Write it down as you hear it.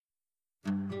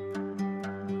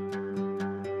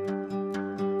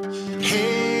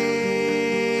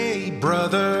Hey,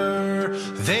 brother,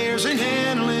 there's an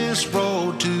endless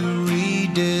road to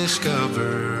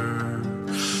rediscover.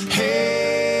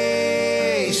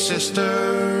 Hey,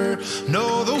 sister,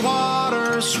 know the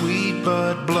water's sweet,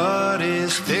 but blood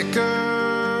is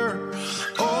thicker.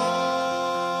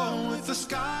 Oh, if the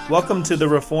sky... Welcome to the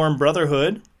Reformed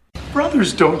Brotherhood.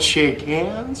 Brothers don't shake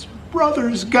hands.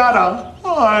 Brothers gotta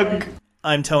hug.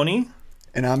 I'm Tony.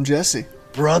 And I'm Jesse.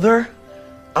 Brother?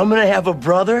 I'm gonna have a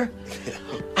brother?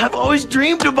 I've always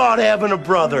dreamed about having a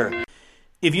brother.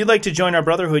 If you'd like to join our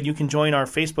Brotherhood, you can join our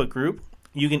Facebook group.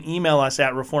 You can email us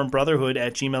at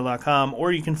reformedbrotherhood@gmail.com,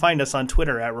 or you can find us on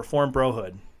Twitter at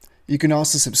reformedbrohood. You can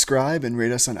also subscribe and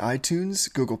rate us on iTunes,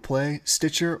 Google Play,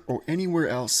 Stitcher, or anywhere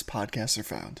else podcasts are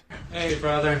found. Hey,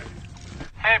 brother.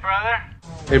 Hey, brother.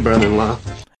 Hey, brother-in-law.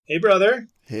 Hey, brother.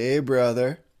 Hey,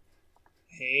 brother.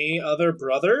 Hey, other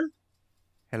brother.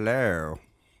 Hello.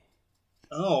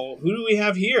 Oh, who do we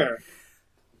have here?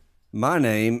 My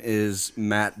name is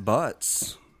Matt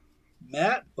Butts.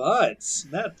 Matt Butts.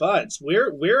 Matt Butts. Where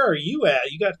are you at?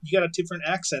 You got a different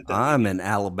accent than I'm in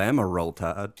Alabama, Roll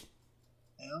Tide.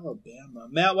 Alabama.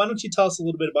 Matt, why don't you tell us a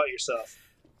little bit about yourself?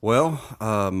 Well,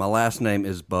 my last name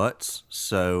is Butts,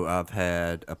 so I've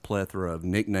had a plethora of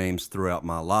nicknames throughout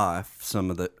my life. Some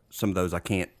of those I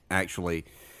can't actually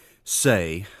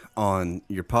say on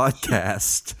your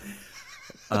podcast.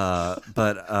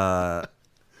 But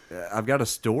I've got a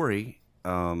story.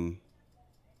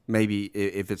 Maybe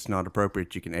if it's not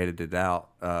appropriate, you can edit it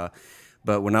out.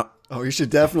 But when I you should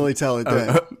definitely tell it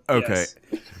then. okay,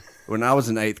 Yes. When I was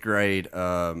in 8th grade,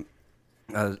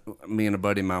 me and a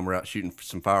buddy of mine were out shooting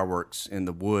some fireworks in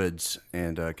the woods,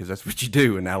 and because that's what you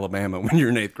do in Alabama when you're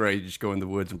in 8th grade, you just go in the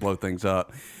woods and blow things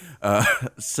up.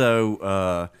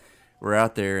 So we're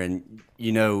out there, and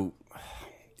you know,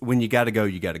 when you got to go,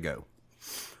 you got to go.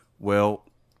 Well,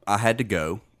 I had to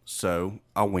go, so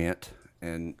I went,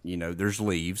 and you know, there's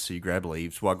leaves, so you grab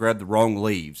leaves. Well, I grabbed the wrong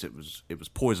leaves. It was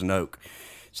poison oak,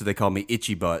 so they called me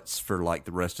Itchy Butts for like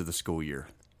the rest of the school year.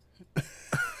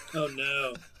 Oh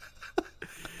no.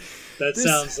 That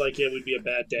sounds like it would be a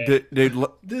bad day. Dude,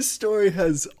 This story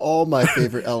has all my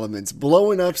favorite elements.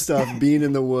 Blowing up stuff, being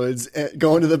in the woods,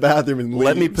 going to the bathroom, and leaves.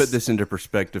 let me put this into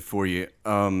perspective for you.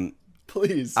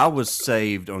 Please. I was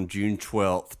saved on June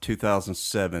 12th,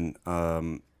 2007.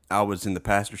 I was in the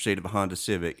passenger seat of a Honda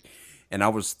Civic, and I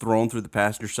was thrown through the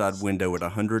passenger side window at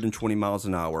 120 miles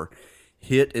an hour,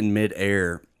 hit in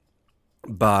midair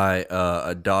by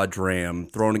a Dodge Ram,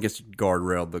 thrown against a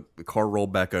guardrail. The car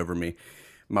rolled back over me.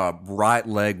 My right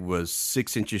leg was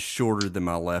 6 inches shorter than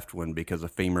my left one because a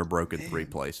femur broke in 3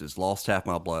 places. Lost half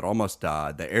my blood. Almost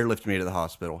died. They airlifted me to the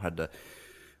hospital.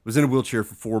 Was in a wheelchair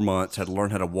for 4 months. Had to learn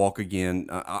how to walk again.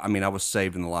 I mean, I was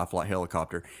saved in the Life Flight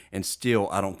helicopter, and still,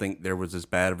 I don't think there was as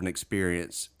bad of an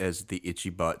experience as the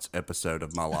Itchy Butts episode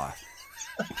of my life.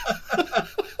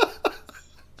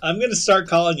 I'm going to start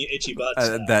calling you Itchy Butts.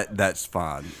 That's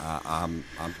fine. I'm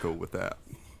cool with that.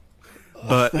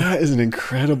 But That is an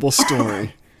incredible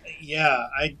story. Yeah,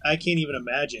 I can't even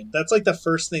imagine. That's like the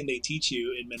first thing they teach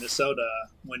you in Minnesota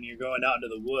when you're going out into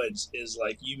the woods is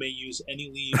like you may use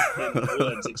any leaf in the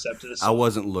woods except this. I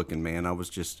wasn't looking, man. I was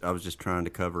just trying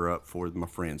to cover up before my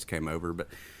friends came over.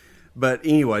 But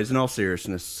anyways, in all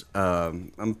seriousness,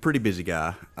 I'm a pretty busy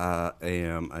guy.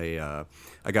 I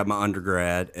got my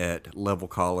undergrad at Level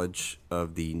College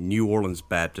of the New Orleans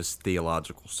Baptist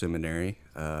Theological Seminary.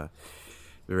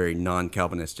 Very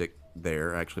non-Calvinistic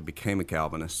there. I actually became a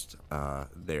Calvinist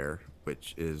there,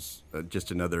 which is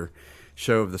just another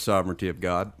show of the sovereignty of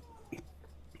God.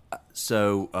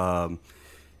 So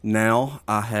now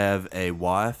I have a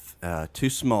wife, 2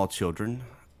 small children.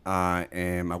 I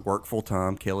work full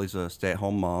time. Kelly's a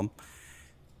stay-at-home mom,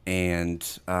 and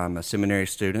I'm a seminary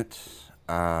student.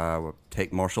 I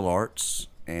take martial arts,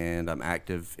 and I'm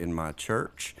active in my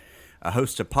church. I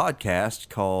host a podcast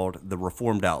called The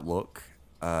Reformed Outlook.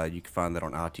 You can find that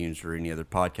on iTunes or any other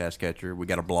podcast catcher. We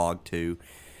got a blog too.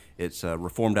 It's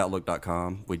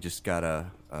reformedoutlook.com. We just got a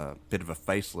bit of a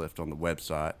facelift on the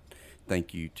website.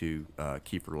 Thank you to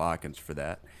Kiefer Likens for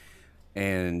that.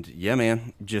 And yeah,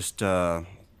 man, just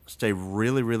stay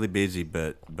really, really busy,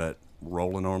 but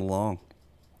rolling on along.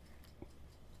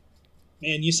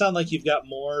 Man, you sound like you've got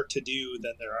more to do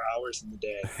than there are hours in the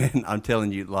day. And I'm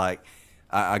telling you, like,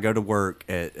 I go to work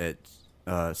at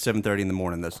 7:30 in the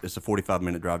morning. It's a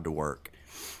 45-minute drive to work.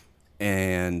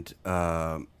 And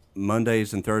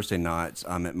Mondays and Thursday nights,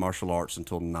 I'm at martial arts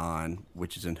until 9,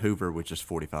 which is in Hoover, which is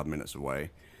 45 minutes away.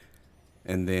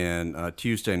 And then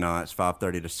Tuesday nights,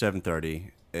 5:30 to 7:30,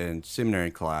 in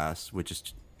seminary class, which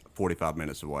is 45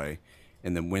 minutes away.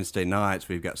 And then Wednesday nights,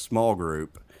 we've got small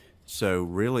group. So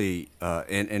really,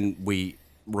 and we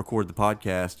record the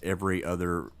podcast every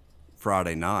other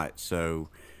Friday night. So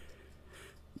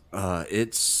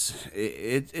it's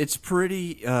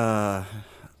pretty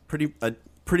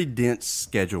pretty dense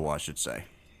schedule, I should say.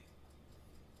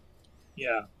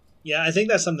 Yeah. Yeah, I think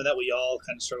that's something that we all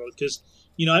kind of struggle with because,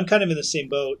 I'm kind of in the same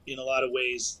boat in a lot of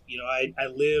ways. I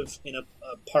live in a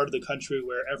part of the country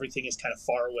where everything is kind of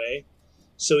far away.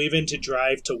 So even to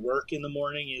drive to work in the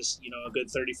morning is, a good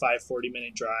 35,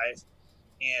 40-minute drive.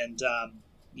 And,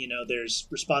 there's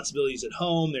responsibilities at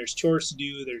home. There's chores to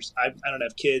do. I don't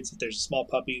have kids, but there's a small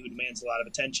puppy who demands a lot of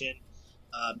attention.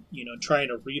 Trying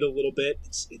to read a little bit.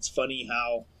 It's funny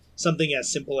how something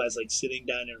as simple as like sitting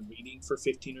down and reading for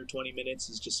 15 or 20 minutes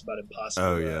is just about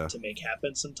impossible to make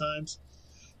happen sometimes.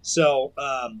 So,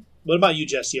 what about you,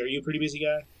 Jesse? Are you a pretty busy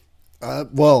guy?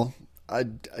 Well,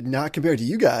 not compared to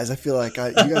you guys. I feel like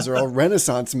you guys are all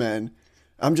Renaissance men.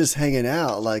 I'm just hanging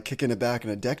out, like kicking it back in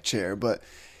a deck chair. But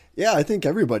yeah, I think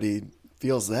everybody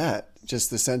feels that.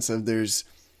 Just the sense of there's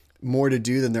more to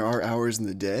do than there are hours in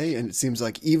the day. And it seems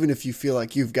like even if you feel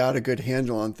like you've got a good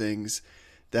handle on things,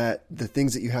 that the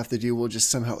things that you have to do will just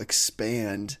somehow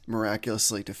expand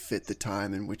miraculously to fit the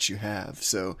time in which you have.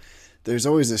 So there's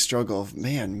always a struggle of,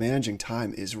 man, managing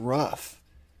time is rough.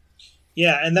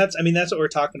 Yeah, and that's what we're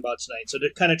talking about tonight. So to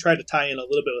kind of try to tie in a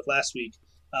little bit with last week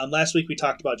we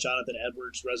talked about Jonathan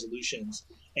Edwards' resolutions,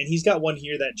 and he's got one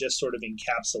here that just sort of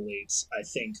encapsulates, I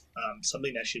think,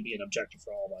 something that should be an objective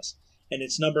for all of us. And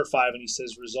it's number 5, and he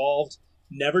says, resolved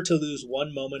never to lose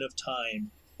one moment of time,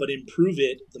 but improve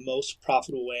it the most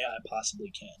profitable way I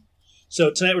possibly can.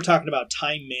 So tonight we're talking about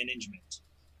time management,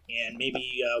 and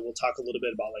maybe we'll talk a little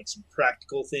bit about like some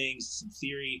practical things, some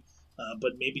theory,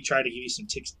 but maybe try to give you some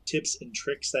tips and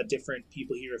tricks that different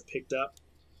people here have picked up.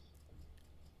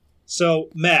 So,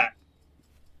 Matt,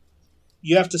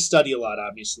 you have to study a lot,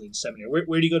 obviously, in seminary.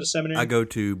 Where do you go to seminary? I go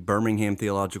to Birmingham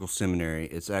Theological Seminary.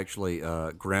 It's actually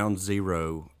ground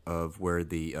zero of where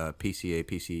the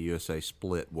PCA-PCUSA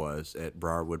split was at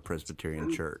Briarwood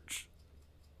Presbyterian Church.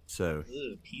 So,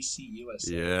 PCUSA.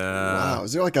 Yeah. Wow.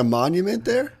 Is there like a monument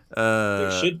there?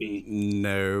 There should be.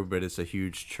 No, but it's a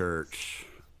huge church.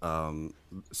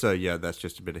 So yeah, that's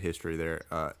just a bit of history there.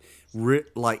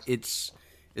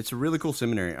 It's a really cool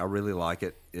seminary. I really like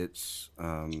it. It's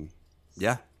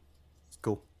it's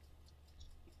cool.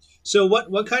 So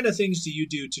what kind of things do you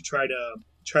do to try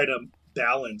to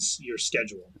balance your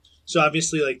schedule? So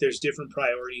obviously, like, there's different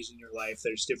priorities in your life.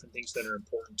 There's different things that are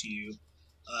important to you.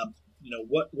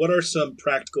 What are some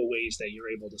practical ways that you're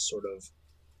able to sort of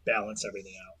balance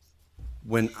everything out?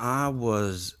 When I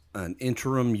was an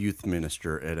interim youth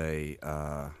minister at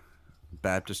a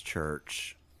Baptist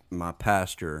church, my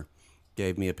pastor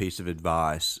gave me a piece of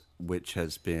advice which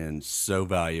has been so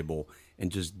valuable and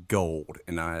just gold,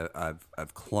 and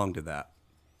I've clung to that.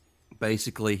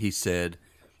 Basically, he said,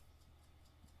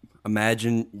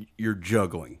 imagine you're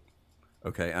juggling.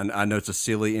 Okay, I know it's a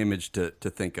silly image to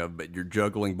think of, but you're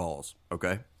juggling balls,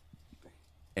 okay?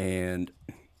 And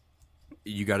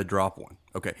you got to drop one.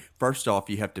 Okay, first off,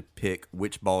 you have to pick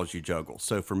which balls you juggle.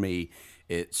 So for me,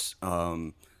 it's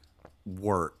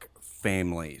work,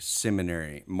 family,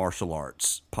 seminary, martial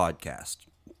arts, podcast.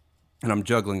 And I'm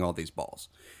juggling all these balls.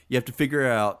 You have to figure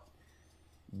out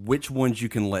which ones you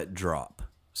can let drop.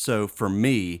 So for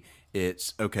me,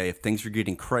 it's, okay, if things are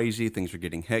getting crazy, things are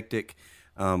getting hectic,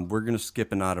 we're going to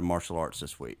skip a night of martial arts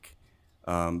this week.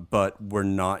 But we're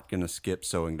not going to skip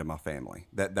sewing to my family.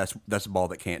 That's a ball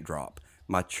that can't drop.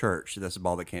 My church, that's a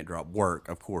ball that can't drop. Work,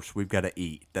 of course, we've got to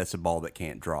eat. That's a ball that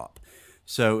can't drop.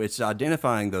 So it's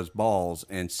identifying those balls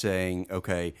and saying,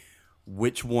 okay,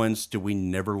 which ones do we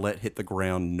never let hit the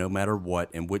ground no matter what,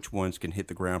 and which ones can hit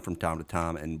the ground from time to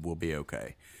time and we'll be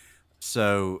okay.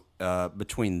 So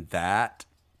between that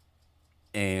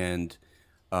and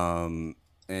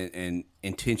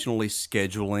intentionally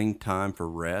scheduling time for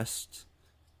rest,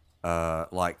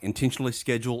 like intentionally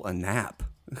schedule a nap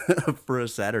for a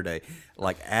Saturday,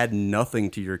 like add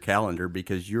nothing to your calendar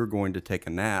because you're going to take a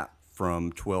nap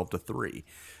from 12 to 3,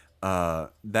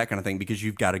 that kind of thing, because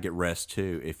you've got to get rest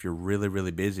too. If you're really,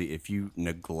 really busy, if you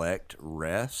neglect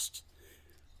rest,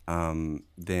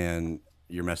 then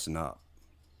you're messing up.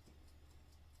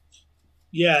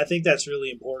 Yeah, I think that's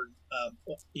really important.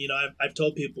 I've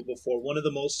told people before, one of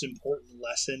the most important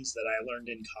lessons that I learned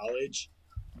in college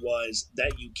was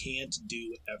that you can't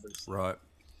do everything. Right.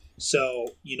 So,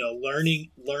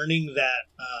 learning that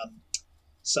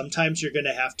sometimes you're going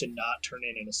to have to not turn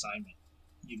in an assignment.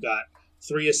 You've got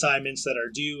 3 assignments that are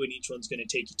due, and each one's going to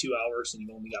take you 2 hours, and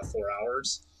you've only got 4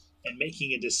 hours. And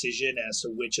making a decision as to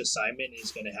which assignment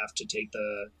is going to have to take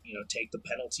the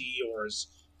penalty or is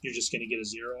you're just going to get a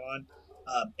 0 on.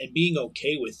 And being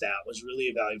okay with that was really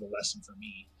a valuable lesson for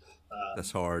me.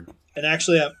 That's hard. And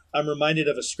actually, I'm reminded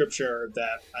of a scripture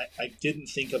that I didn't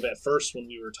think of at first when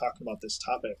we were talking about this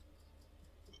topic.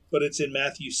 But it's in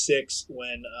Matthew 6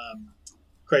 when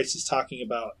Christ is talking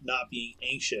about not being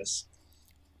anxious.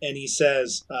 And he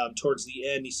says, towards the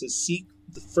end, he says, seek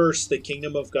first the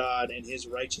kingdom of God and his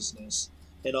righteousness,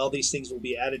 and all these things will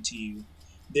be added to you.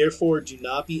 Therefore, do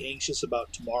not be anxious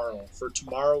about tomorrow, for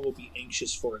tomorrow will be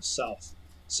anxious for itself.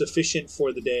 Sufficient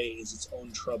for the day is its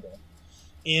own trouble.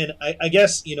 And I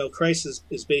guess, Christ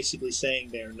is basically saying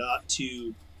there not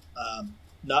to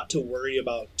worry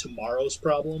about tomorrow's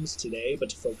problems today, but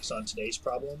to focus on today's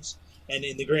problems. And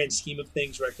in the grand scheme of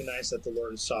things, recognize that the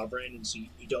Lord is sovereign, and so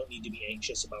you don't need to be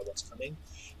anxious about what's coming.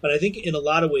 But I think in a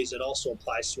lot of ways it also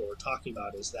applies to what we're talking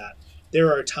about, is that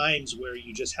there are times where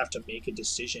you just have to make a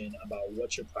decision about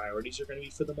what your priorities are going to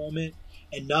be for the moment,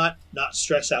 and not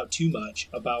stress out too much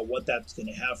about what that's going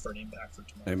to have for an impact for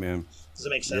tomorrow. Amen. Does that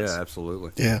make sense? Yeah,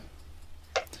 absolutely. Yeah.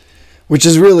 Which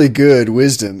is really good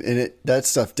wisdom, and that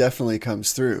stuff definitely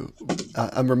comes through.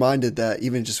 I'm reminded that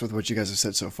even just with what you guys have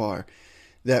said so far,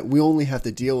 that we only have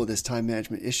to deal with this time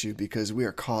management issue because we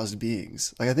are caused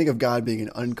beings. Like, I think of God being an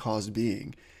uncaused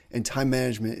being, and time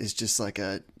management is just like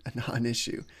a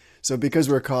non-issue. So because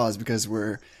we're caused, because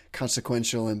we're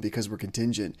consequential, and because we're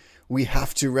contingent, we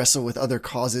have to wrestle with other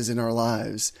causes in our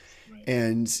lives. Right.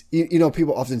 And,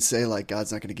 people often say, like,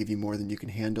 God's not going to give you more than you can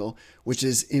handle, which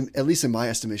is, at least in my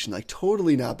estimation, like,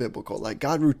 totally not biblical. Like,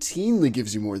 God routinely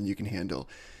gives you more than you can handle,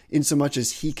 in so much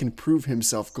as he can prove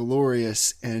himself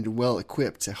glorious and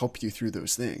well-equipped to help you through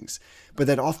those things. But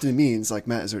that often means, like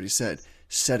Matt has already said,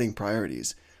 setting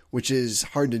priorities, which is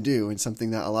hard to do, and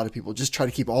something that a lot of people just try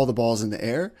to keep all the balls in the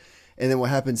air. And then what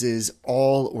happens is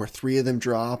all or 3 of them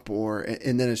drop,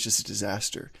 and then it's just a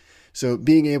disaster. So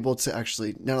being able to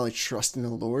actually not only trust in the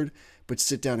Lord, but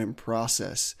sit down and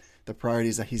process the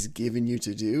priorities that he's given you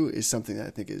to do is something that I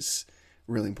think is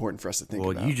really important for us to think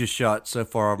about. Well, you just shot so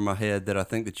far over my head that I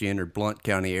think that you entered Blount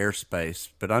County airspace,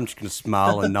 but I'm just going to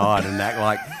smile and nod and act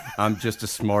like I'm just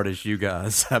as smart as you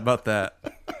guys. How about that?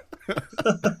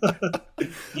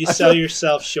 You sell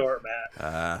yourself short,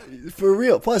 Matt. For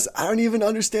real. Plus, I don't even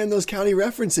understand those county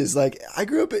references. Like, I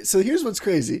grew up so here's what's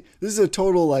crazy. This is a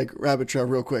total, like, rabbit trail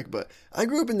real quick, but I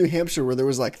grew up in New Hampshire where there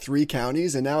was, like, 3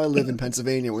 counties, and now I live in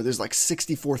Pennsylvania where there's, like,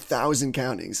 64,000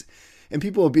 counties. And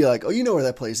people will be like, oh, you know where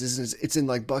that place is. It's in,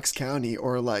 like, Bucks County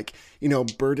or, like,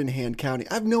 Bird in Hand County.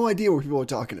 I have no idea what people are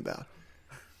talking about.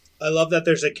 I love that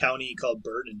there's a county called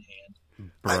Bird in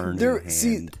Hand. Bird in Hand.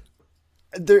 See,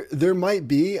 there might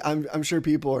be. I'm sure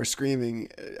people are screaming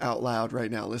out loud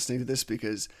right now listening to this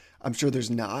because I'm sure there's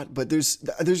not. But there's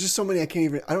just so many I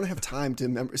don't have time to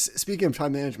remember. Speaking of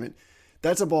time management,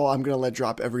 that's a ball I'm going to let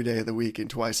drop every day of the week and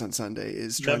twice on Sunday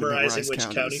is trying memorizing to memorize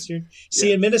which counties you're in. Yeah.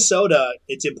 See, in Minnesota,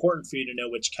 it's important for you to know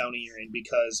which county you're in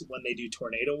because when they do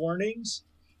tornado warnings,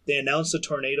 they announce the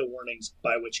tornado warnings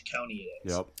by which county it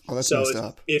is. Yep. Oh, that's so messed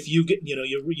up. If you get,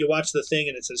 you watch the thing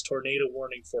and it says tornado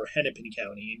warning for Hennepin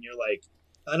County, and you're like,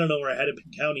 I don't know where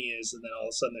Hennepin County is, and then all of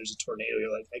a sudden there's a tornado.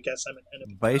 You're like, I guess I'm in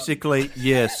Hennepin Basically, County.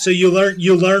 yes. So you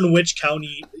learn which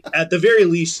county, at the very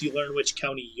least, you learn which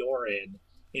county you're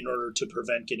in order to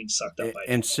prevent getting sucked up by.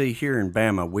 And see, here in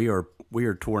Bama, we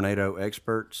are tornado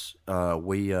experts.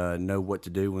 We know what to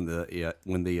do when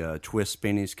the twist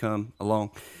spinnies come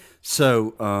along.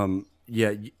 So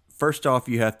first off,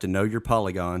 you have to know your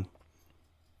polygon,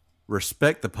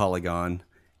 respect the polygon.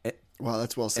 Wow,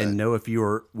 that's well said. And know if you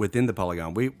are within the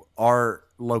polygon. Our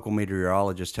local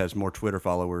meteorologist has more Twitter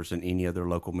followers than any other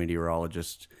local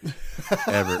meteorologist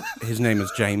ever. His name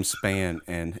is James Spann,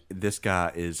 and this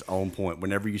guy is on point.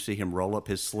 Whenever you see him roll up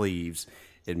his sleeves,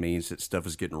 it means that stuff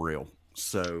is getting real.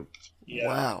 So, Yeah.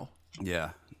 Wow.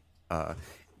 Yeah.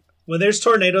 When there's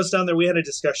tornadoes down there, we had a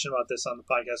discussion about this on the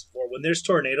podcast before. When there's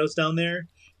tornadoes down there,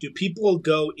 do people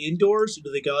go indoors or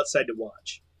do they go outside to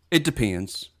watch? It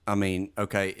depends. I mean,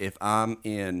 okay, if I'm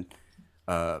in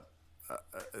the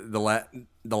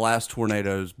last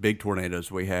tornadoes, big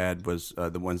tornadoes we had was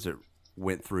the ones that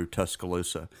went through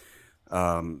Tuscaloosa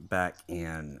back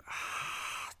in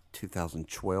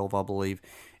 2012, I believe,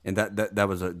 and that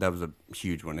was a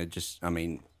huge one. It just, I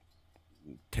mean,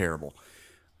 terrible.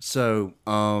 So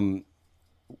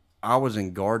I was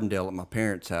in Gardendale at my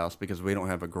parents' house because we don't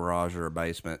have a garage or a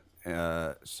basement,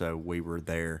 so we were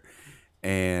there.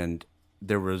 And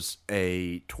there was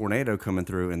a tornado coming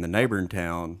through in the neighboring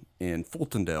town in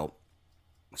Fultondale.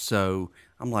 So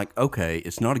I'm like, okay,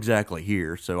 it's not exactly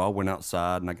here. So I went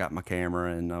outside and I got my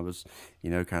camera and I was,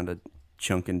 kind of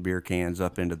chunking beer cans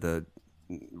up into the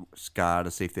sky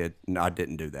to see if they had. No, I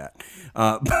didn't do that.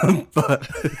 But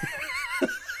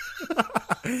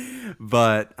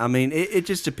but I mean, it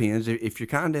just depends. If you're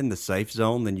kind of in the safe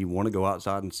zone, then you want to go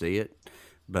outside and see it.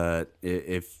 But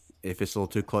if it's a little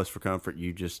too close for comfort,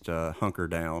 you just hunker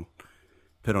down,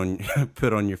 put on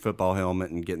put on your football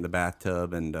helmet, and get in the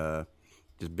bathtub and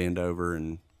just bend over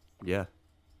and yeah,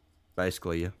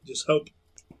 basically yeah. Just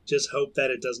hope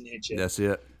that it doesn't hit you. That's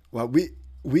it. Well,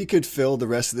 we could fill the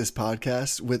rest of this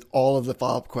podcast with all of the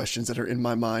follow-up questions that are in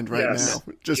my mind right Yes.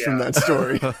 now, just from that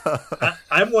story.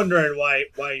 I'm wondering why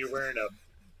you're wearing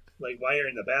why you're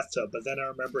in the bathtub. But then I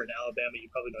remember in Alabama, you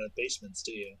probably don't have basements,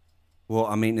 do you? Well,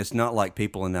 I mean, it's not like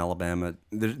people in Alabama.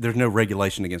 There's no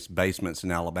regulation against basements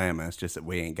in Alabama. It's just that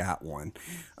we ain't got one.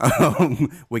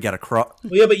 We got a crawl.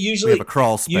 Well, yeah, but usually we have a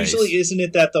crawl space. Usually, isn't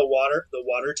it that the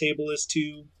water table is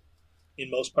too? In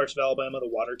most parts of Alabama, the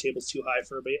water table's too high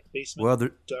for a basement. Well,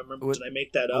 do I remember? Did I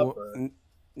make that up? Or?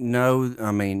 No,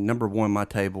 I mean, number one, my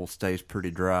table stays pretty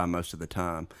dry most of the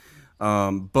time.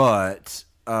 But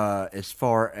as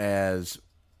far as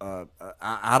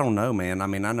I don't know, man. I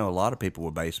mean, I know a lot of people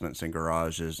with basements and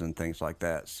garages and things like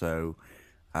that. So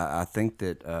I think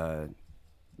that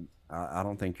I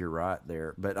don't think you're right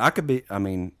there. But I could be. I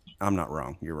mean, I'm not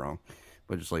wrong. You're wrong.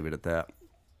 We'll just leave it at that.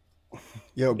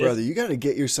 Yo, brother, you got to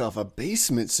get yourself a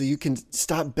basement so you can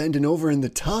stop bending over in the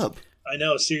tub. I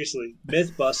know, seriously,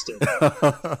 myth busted.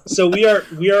 So we are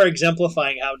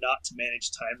exemplifying how not to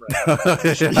manage time right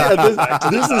now.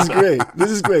 This is great.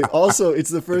 This is great. Also, it's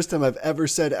the first time I've ever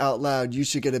said out loud, "You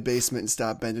should get a basement and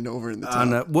stop bending over in the tub." I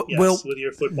know. Yes, Well, with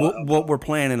your football helmet. what we're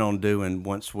planning on doing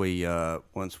once we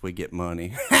get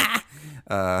money.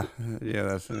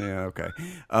 Okay.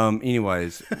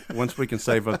 Anyways, once we can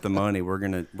save up the money, we're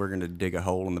gonna dig a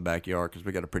hole in the backyard because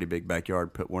we got a pretty big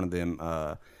backyard. Put one of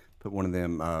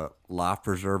them life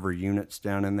preserver units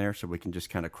down in there, so we can just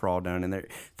kind of crawl down in there.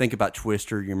 Think about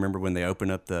Twister. You remember when they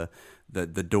open up the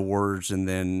doors and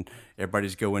then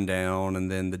everybody's going down,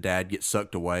 and then the dad gets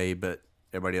sucked away, but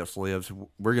everybody else lives.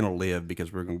 We're gonna live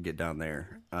because we're gonna get down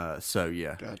there. So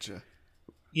yeah. Gotcha.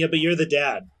 Yeah, but you're the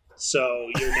dad, so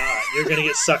you're not. You're gonna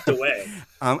get sucked away.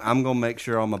 I'm gonna make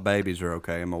sure all my babies are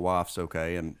okay and my wife's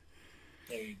okay, and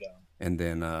There you go. and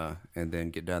then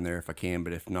get down there if I can.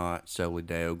 But if not, Soli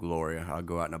Deo Gloria. I'll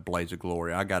go out in a blaze of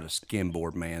glory. I got a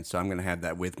skimboard, man, so I'm gonna have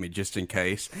that with me just in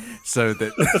case, so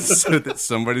that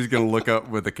somebody's gonna look up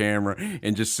with a camera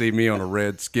and just see me on a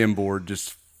red skimboard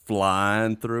just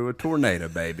flying through a tornado,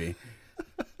 baby.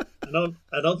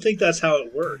 I don't think that's how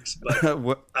it works, but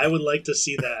What? I would like to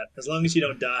see that. As long as you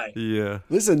don't die. Yeah.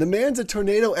 Listen, the man's a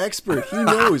tornado expert. He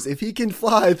knows if he can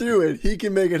fly through it, he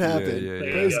can make it happen. Yeah.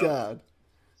 Praise There you go. God.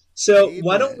 So Amen.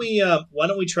 why don't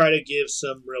we try to give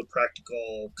some real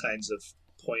practical kinds of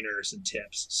pointers and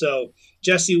tips? So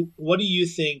Jesse, what do you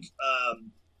think?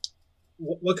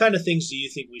 What kind of things do you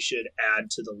think we should add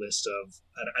to the list of?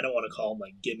 I don't want to call them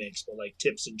like gimmicks, but like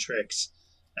tips and tricks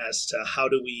as to how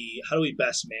do we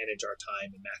best manage our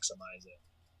time and maximize it?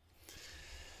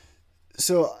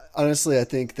 So honestly, I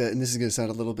think that, and this is going to sound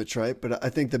a little bit trite, but I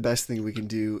think the best thing we can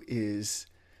do is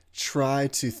try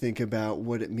to think about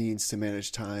what it means to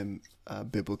manage time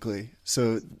biblically.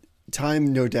 So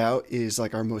time, no doubt, is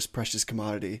like our most precious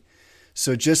commodity.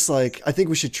 So just like, I think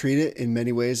we should treat it in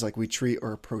many ways like we treat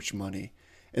or approach money.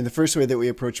 And the first way that we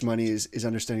approach money is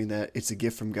understanding that it's a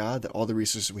gift from God, that all the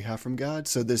resources we have from God.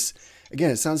 So this, again,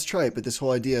 it sounds trite, but this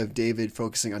whole idea of David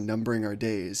focusing on numbering our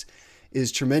days is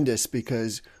tremendous,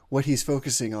 because what he's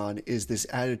focusing on is this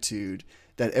attitude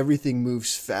that everything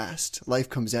moves fast. Life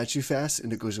comes at you fast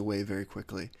and it goes away very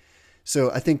quickly.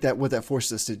 So I think that what that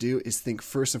forces us to do is think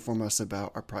first and foremost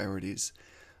about our priorities.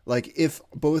 Like if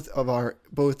both our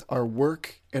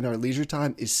work and our leisure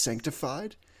time is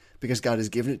sanctified because God has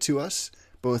given it to us,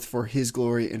 both for his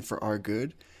glory and for our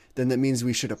good, then that means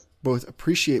we should both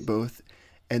appreciate both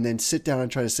and then sit down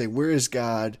and try to say, where is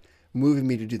God moving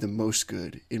me to do the most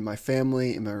good in my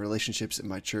family, in my relationships, in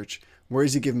my church? Where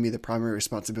is he giving me the primary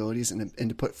responsibilities and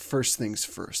to put first things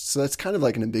first? So that's kind of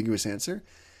like an ambiguous answer.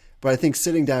 But I think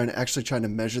sitting down and actually trying to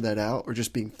measure that out, or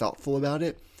just being thoughtful about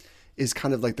it, is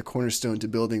kind of like the cornerstone to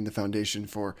building the foundation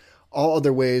for all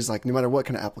other ways, like no matter what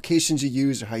kind of applications you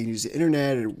use or how you use the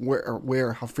internet or where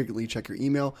or how frequently you check your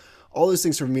email. All those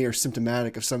things for me are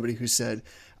symptomatic of somebody who said,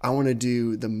 I want to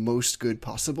do the most good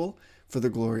possible for the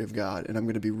glory of God, and I'm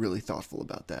going to be really thoughtful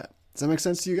about that. Does that make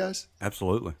sense to you guys?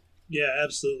 Absolutely. Yeah,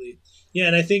 absolutely. Yeah,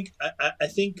 and I think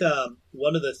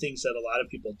one of the things that a lot of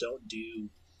people don't do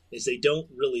is they don't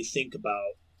really think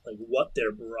about like what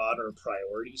their broader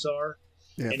priorities are.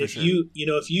 Yeah, and if sure.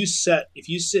 you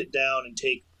sit down and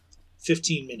take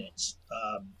 15 minutes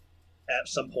at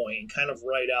some point and kind of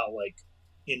write out, like,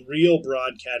 in real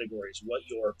broad categories, what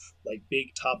your like big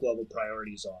top level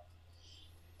priorities are.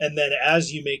 And then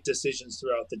as you make decisions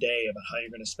throughout the day about how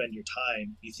you're going to spend your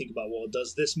time, you think about, well,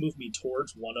 does this move me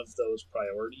towards one of those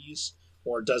priorities,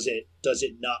 or does it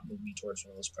not move me towards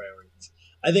one of those priorities?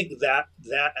 I think that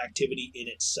activity in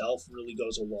itself really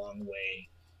goes a long way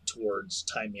towards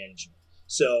time management.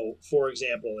 So, for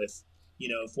example, if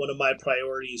one of my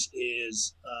priorities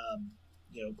is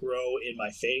grow in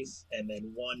my faith, and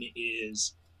then one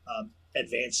is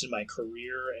advance in my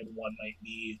career, and one might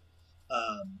be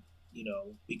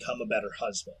become a better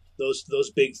husband.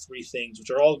 Those big three things,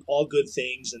 which are all good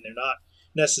things, and they're not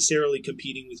necessarily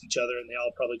competing with each other, and they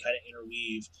all probably kind of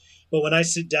interweave. But when I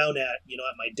sit down at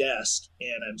my desk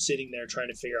and I'm sitting there trying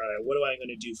to figure out, what am I going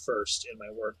to do first in my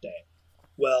workday?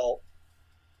 Well,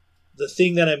 the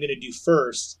thing that I'm going to do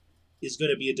first is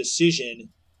going to be a decision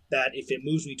that if it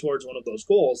moves me towards one of those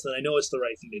goals, then I know it's the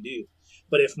right thing to do.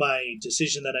 But if my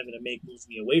decision that I'm going to make moves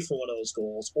me away from one of those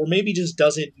goals, or maybe just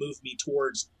doesn't move me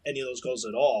towards any of those goals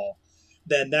at all,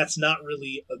 then that's not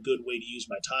really a good way to use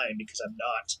my time, because I'm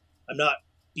not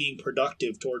being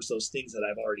productive towards those things that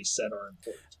I've already said are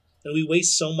important. And we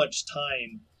waste so much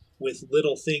time with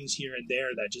little things here and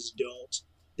there that just don't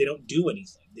do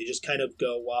anything. They just kind of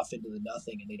go off into the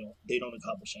nothing, and they don't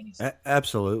accomplish anything.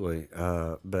 Absolutely.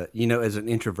 But as an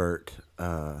introvert,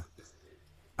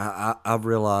 I've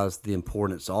realized the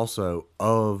importance also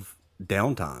of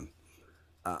downtime,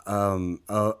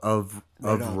 of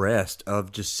rest,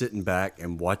 of just sitting back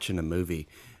and watching a movie,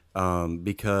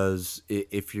 because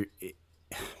if you're,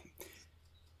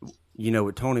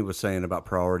 what Tony was saying about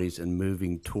priorities and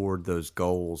moving toward those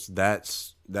goals,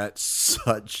 that's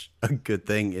such a good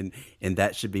thing, and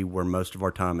that should be where most of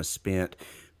our time is spent.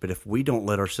 But if we don't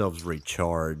let ourselves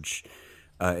recharge,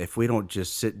 if we don't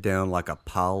just sit down like a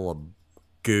pile of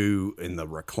goo in the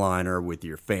recliner with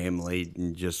your family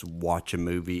and just watch a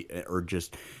movie, or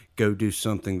just go do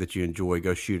something that you enjoy,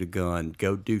 go shoot a gun,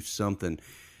 go do something,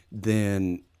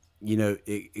 then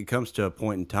it comes to a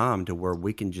point in time to where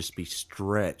we can just be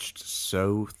stretched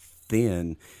so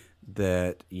thin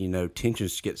that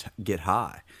tensions get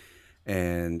high.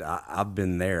 And I've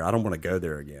been there. I don't want to go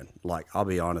there again. Like, I'll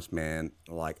be honest, man,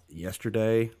 like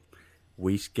yesterday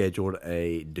we scheduled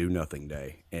a do nothing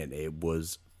day, and it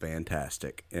was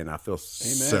fantastic, and I feel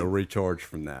so recharged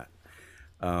from that.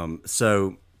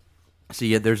 So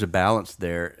yeah, there's a balance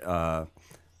there,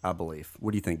 I believe.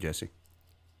 What do you think, Jesse?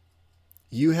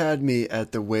 You had me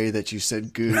at the way that you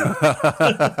said goo.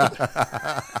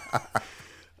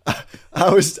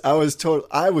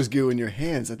 I was goo in your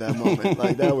hands at that moment.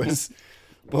 Like, that was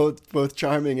both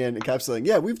charming and encapsulating.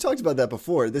 Yeah, we've talked about that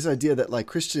before. This idea that, like,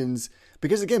 Christians,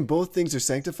 because again, both things are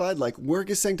sanctified. Like, work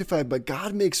is sanctified, but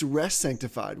God makes rest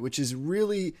sanctified, which is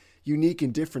really unique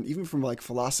and different, even from like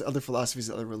other philosophies,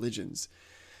 other religions.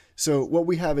 So what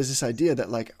we have is this idea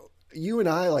that, like, you and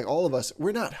I, like all of us,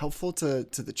 we're not helpful to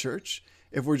the church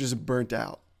if we're just burnt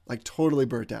out, like totally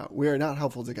burnt out. We are not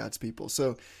helpful to God's people.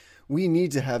 So we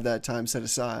need to have that time set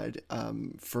aside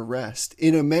for rest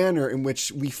in a manner in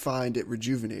which we find it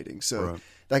rejuvenating. So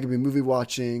that could be movie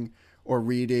watching, or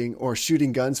reading, or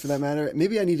shooting guns for that matter.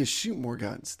 Maybe I need to shoot more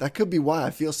guns. That could be why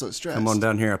I feel so stressed. Come on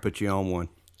down here. I'll put you on one.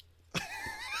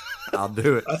 I'll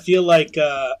do it. I feel like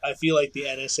the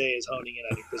NSA is honing in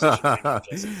on your position right now,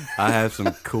 Jesse. I have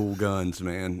some cool guns,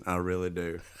 man. I really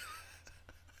do.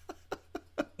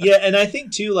 Yeah, and I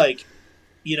think too, like,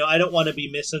 I don't want to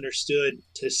be misunderstood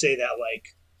to say that,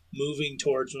 like, moving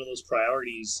towards one of those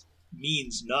priorities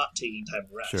means not taking time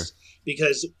to rest. Sure.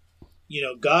 Because,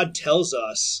 God tells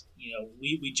us,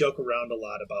 we joke around a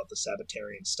lot about the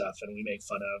Sabbatarian stuff, and we make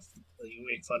fun of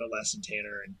Les and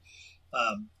Tanner, and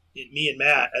me and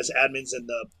Matt, as admins in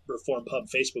the Reform Pub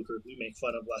Facebook group, we make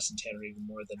fun of Les and Tanner even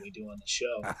more than we do on the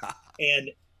show.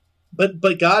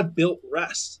 But God built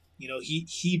rest.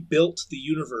 He built the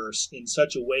universe in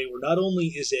such a way where not only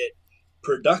is it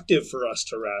productive for us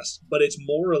to rest, but it's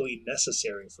morally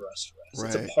necessary for us to rest.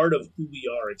 Right. It's a part of who we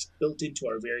are. It's built into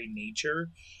our very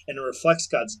nature, and it reflects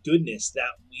God's goodness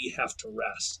that we have to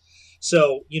rest.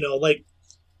 So, like,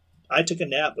 I took a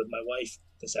nap with my wife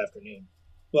this afternoon.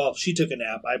 Well, she took a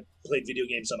nap. I played video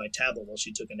games on my tablet while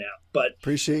she took a nap. But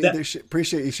appreciate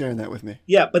you sharing that with me.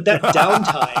 Yeah, but that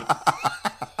downtime.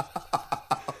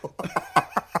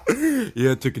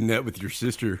 Yeah, I took a nap with your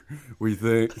sister. What do you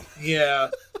think? Yeah.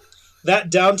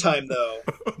 That downtime, though,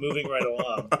 moving right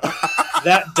along,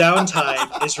 that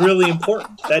downtime is really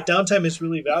important. That downtime is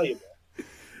really valuable.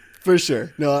 For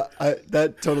sure. No,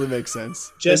 that totally makes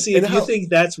sense. Jesse, And if you think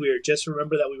that's weird, just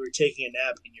remember that we were taking a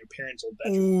nap in your parents' old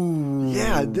bedroom.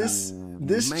 yeah, this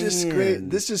just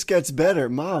great. This just gets better,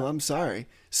 Mom. I'm sorry.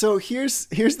 So here's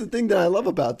the thing that I love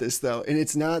about this, though, and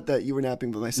it's not that you were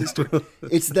napping with my sister.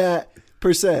 It's that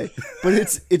per se, but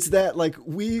it's that like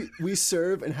we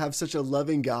serve and have such a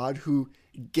loving God who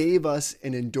gave us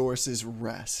and endorses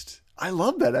rest. I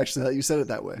love that actually that you said it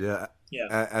that way. Yeah.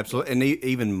 Yeah. Absolutely, and he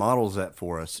even models that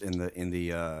for us in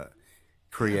the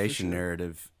creation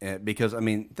narrative. Because I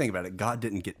mean, think about it. God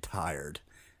didn't get tired.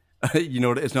 You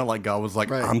know, it's not like God was like,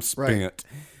 Right, "I'm spent," right.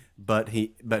 but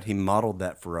he modeled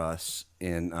that for us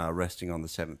in resting on the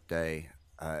seventh day.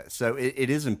 So it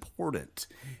is important.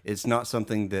 It's not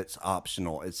something that's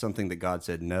optional. It's something that God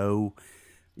said, "No,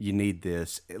 you need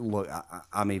this." Look,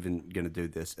 I'm even going to do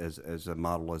this as a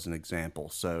model, as an example.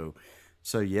 So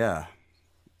yeah.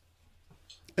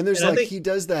 And there's And I like think- he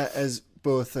does that as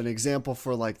both an example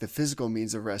for like the physical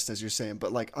means of rest, as you're saying,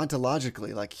 but like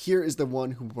ontologically, like here is the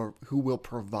one who will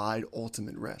provide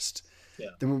ultimate rest.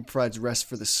 Yeah. The one who provides rest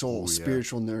for the soul,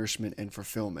 spiritual nourishment, and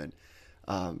fulfillment.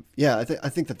 I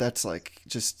think that's like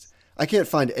just I can't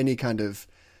find any kind of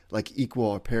like equal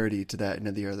or parity to that in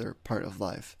any other part of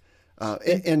life.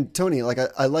 And Tony, like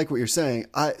I like what you're saying.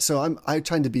 I'm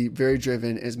trying to be very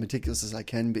driven, as meticulous as I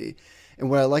can be. And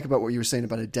what I like about what you were saying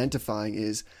about identifying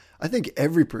is I think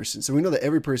every person, so we know that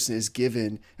every person is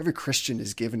given, every Christian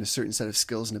is given a certain set of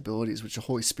skills and abilities which the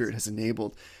Holy Spirit has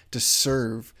enabled to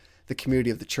serve the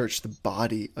community of the church, the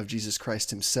body of Jesus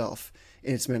Christ himself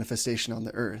in its manifestation on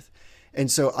the earth. And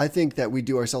so I think that we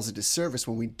do ourselves a disservice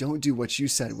when we don't do what you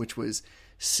said, which was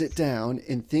sit down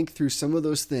and think through some of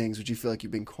those things which you feel like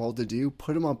you've been called to do,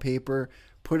 put them on paper,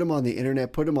 put them on the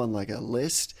internet, put them on like a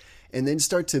list, and then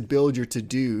start to build your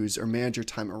to-dos or manage your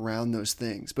time around those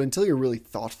things. But until you're really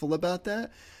thoughtful about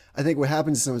that, I think what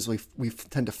happens is sometimes we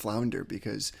tend to flounder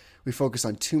because we focus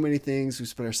on too many things, we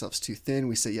spread ourselves too thin,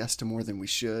 we say yes to more than we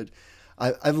should.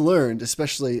 I've learned,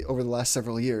 especially over the last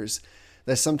several years,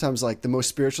 that sometimes like the most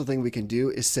spiritual thing we can do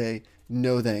is say,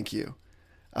 no, thank you,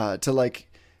 to like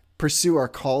pursue our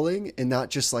calling and not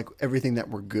just like everything that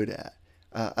we're good at.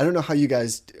 I don't know how you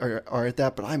guys are at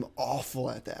that, but I'm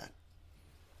awful at that.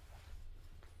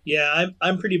 Yeah,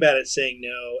 I'm pretty bad at saying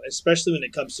no, especially when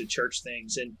it comes to church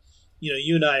things. And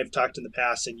you and I have talked in the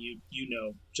past, and you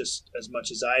know just as much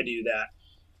as I do that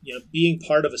being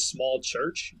part of a small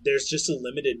church, there's just a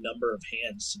limited number of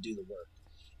hands to do the work,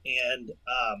 and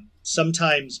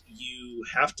sometimes you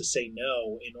have to say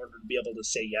no in order to be able to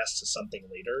say yes to something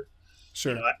later.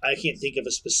 Sure. I can't think of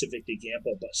a specific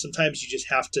example, but sometimes you just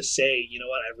have to say, you know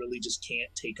what, I really just can't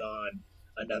take on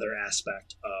another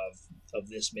aspect of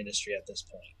this ministry at this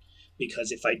point,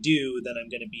 because if I do, then I'm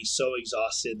going to be so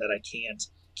exhausted that I can't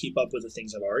keep up with the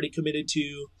things I've already committed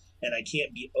to, and I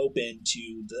can't be open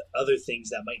to the other things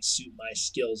that might suit my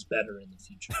skills better in the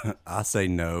future. I say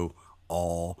no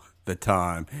all the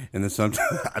time, and then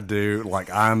sometimes I do. Like,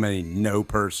 I'm a no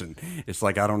person. It's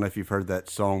like, I don't know if you've heard that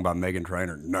song by Meghan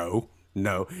Trainor, no.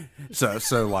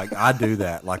 So like I do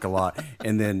that like a lot,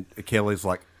 and then Kelly's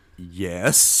like,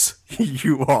 yes,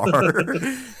 you are.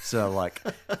 So like,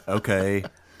 okay,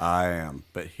 I am,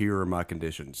 but here are my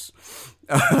conditions.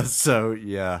 So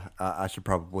yeah, I should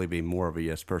probably be more of a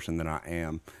yes person than I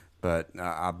am, but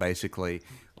I basically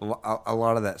a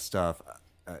lot of that stuff.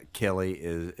 Kelly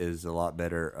is a lot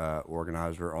better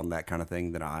organizer on that kind of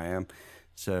thing than I am.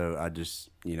 So I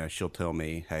just, she'll tell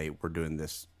me, hey, we're doing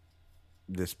this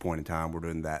point in time, we're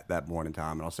doing that point in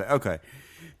time, and I'll say okay,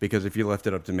 because if you left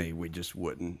it up to me, we just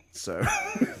wouldn't. So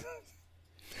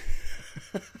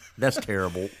that's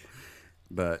terrible,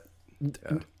 but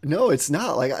no, it's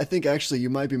not. Like, I think actually you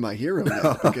might be my hero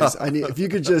now, because if you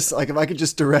could just like, if I could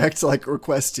just direct like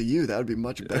requests to you, that would be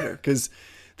much better, because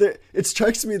it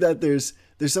strikes me that there's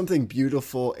something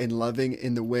beautiful and loving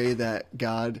in the way that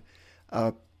God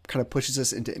kind of pushes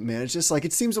us into manage this. Like,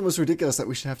 it seems almost ridiculous that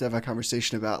we should have to have a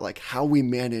conversation about like how we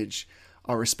manage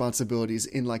our responsibilities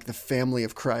in like the family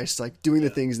of Christ, like doing the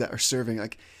things that are serving.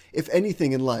 Like, if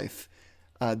anything in life,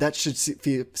 that should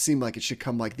seem like it should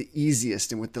come like the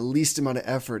easiest and with the least amount of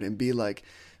effort and be like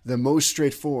the most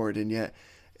straightforward. And yet,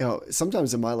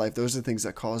 sometimes in my life, those are the things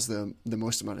that cause the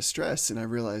most amount of stress. And I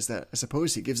realize that I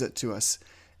suppose he gives it to us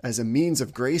as a means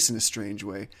of grace in a strange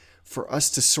way, for us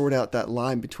to sort out that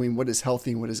line between what is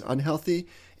healthy and what is unhealthy,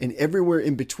 and everywhere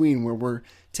in between where we're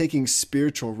taking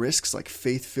spiritual risks, like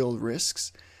faith-filled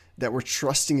risks, that we're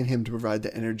trusting in him to provide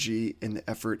the energy and the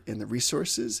effort and the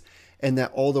resources, and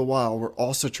that all the while we're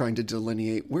also trying to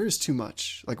delineate where is too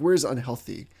much, like where is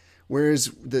unhealthy, where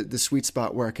is the sweet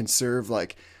spot where I can serve.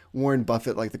 Like Warren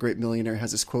Buffett, like the great millionaire,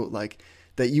 has this quote like,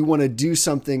 that you want to do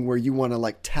something where you want to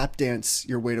like tap dance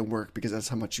your way to work because that's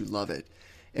how much you love it.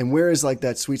 And where is like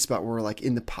that sweet spot where we're like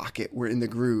in the pocket, we're in the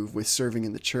groove with serving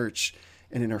in the church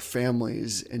and in our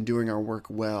families and doing our work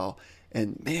well.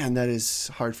 And man, that is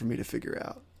hard for me to figure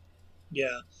out.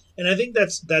 Yeah. And I think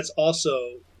that's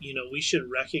also, we should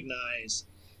recognize,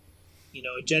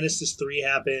 Genesis 3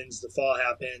 happens, the fall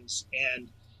happens, and,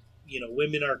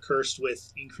 women are cursed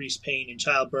with increased pain in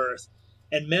childbirth,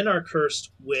 and men are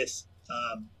cursed with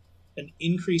an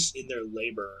increase in their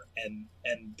labor, and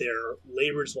their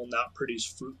labors will not produce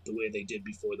fruit the way they did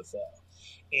before the fall.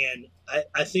 And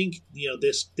I think,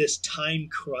 this time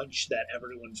crunch that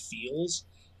everyone feels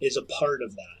is a part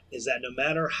of that, is that no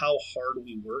matter how hard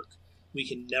we work, we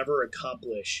can never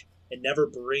accomplish and never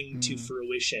bring to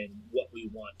fruition what we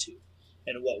want to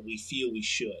and what we feel we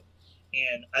should.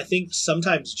 And I think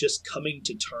sometimes just coming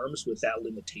to terms with that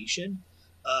limitation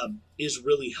is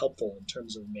really helpful in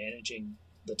terms of managing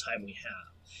the time we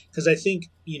have. Because I think,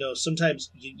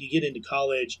 sometimes you get into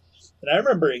college, and I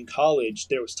remember in college,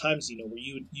 there was times, where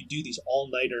you do these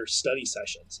all-nighter study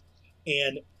sessions.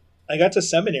 And I got to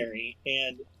seminary,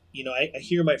 and, I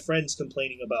hear my friends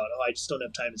complaining about, I just don't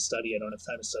have time to study. I don't have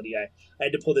time to study. I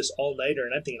had to pull this all-nighter,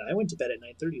 and I'm thinking, I went to bed at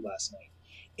 9:30 last night.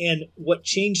 And what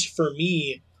changed for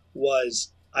me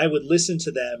was I would listen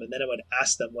to them, and then I would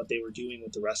ask them what they were doing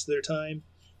with the rest of their time.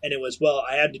 And it was, well,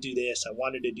 I had to do this. I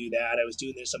wanted to do that. I was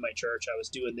doing this at my church. I was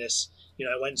doing this.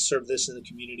 I went and served this in the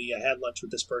community. I had lunch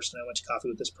with this person. I went to coffee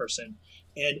with this person.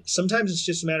 And sometimes it's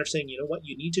just a matter of saying, you know what,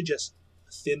 you need to just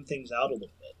thin things out a little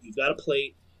bit. You've got a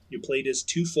plate. Your plate is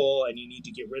too full, and you need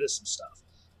to get rid of some stuff.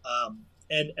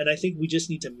 And I think we just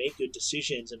need to make good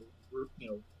decisions and,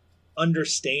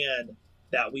 understand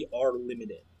that we are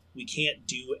limited. We can't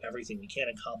do everything. We can't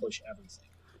accomplish everything.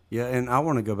 Yeah, and I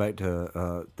want to go back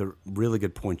to the really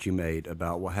good point you made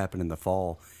about what happened in the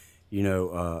fall.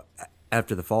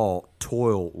 After the fall,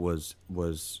 toil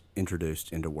was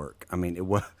introduced into work. I mean,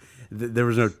 there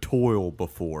was no toil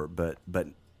before, but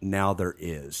now there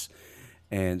is,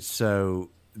 and so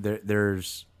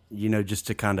there's just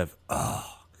to kind of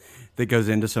that goes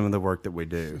into some of the work that we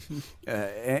do,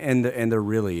 and there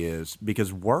really is,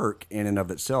 because work in and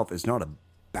of itself is not a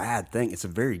bad thing. It's a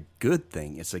very good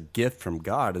thing. It's a gift from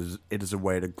God. It is a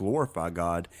way to glorify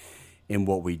God in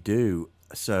what we do.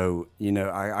 So,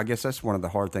 I guess that's one of the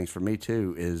hard things for me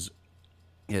too, is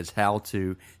how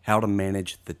to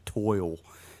manage the toil,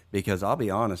 because I'll be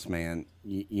honest, man,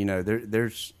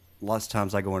 there's lots of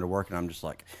times I go into work and I'm just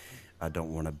like, I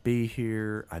don't want to be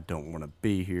here. I don't want to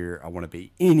be here. I want to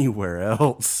be anywhere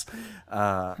else.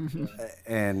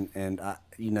 And I,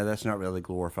 that's not really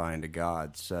glorifying to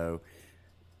God. So,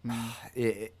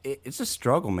 it's a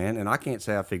struggle, man, and I can't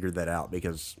say I figured that out,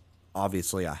 because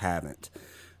obviously I haven't.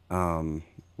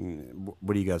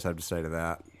 What do you guys have to say to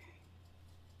that?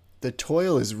 The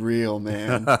toil is real,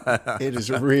 man. It is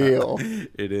real.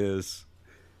 It is.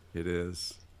 It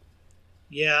is.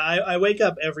 Yeah, I wake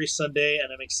up every Sunday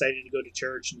and I'm excited to go to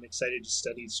church, and I'm excited to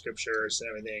study scriptures and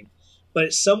everything.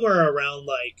 But somewhere around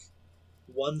like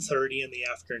 1:30 in the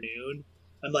afternoon,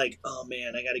 I'm like, oh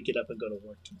man, I got to get up and go to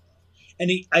work tomorrow. And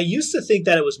I used to think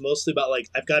that it was mostly about like,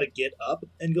 I've got to get up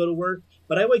and go to work,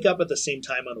 but I wake up at the same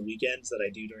time on the weekends that I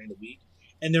do during the week.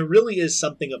 And there really is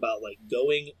something about like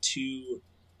going to,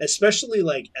 especially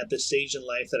like at the stage in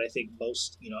life that I think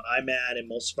most, I'm at, and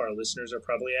most of our listeners are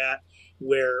probably at,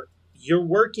 where you're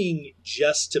working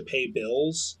just to pay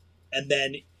bills, and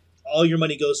then all your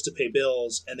money goes to pay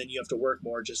bills, and then you have to work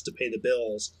more just to pay the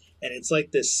bills. And it's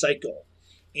like this cycle.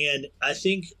 And I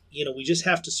think, we just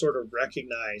have to sort of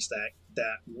recognize that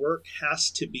work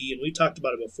has to be, and we talked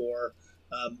about it before.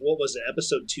 What was it,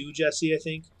 episode 2, Jesse, I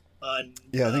think, on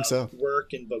I think so.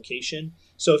 Work and vocation.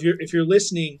 So if you're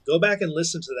listening, go back and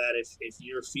listen to that if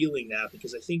you're feeling that,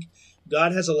 because I think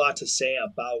God has a lot to say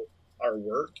about our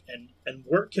work, and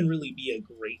work can really be a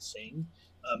great thing.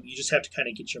 You just have to kind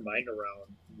of get your mind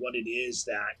around what it is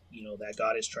that, that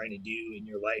God is trying to do in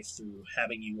your life through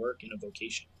having you work in a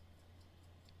vocation.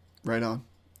 Right on.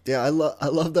 Yeah, I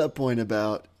love that point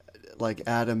about like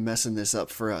Adam messing this up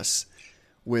for us,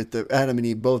 with Adam and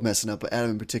Eve both messing up, but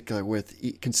Adam in particular with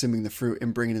consuming the fruit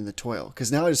and bringing in the toil.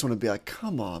 Because now I just want to be like,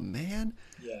 come on, man.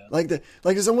 Yeah. Like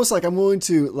it's almost like I'm willing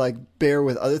to like bear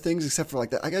with other things except for like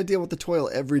that. I got to deal with the toil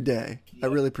every day. Yeah. I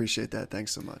really appreciate that.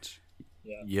 Thanks so much.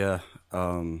 Yeah.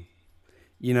 I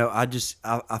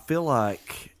feel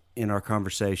like in our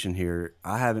conversation here,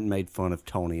 I haven't made fun of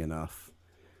Tony enough.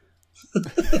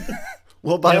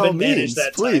 Well, by all means,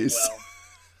 please.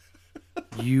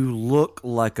 You look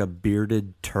like a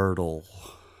bearded turtle.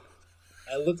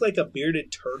 I look like a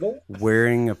bearded turtle.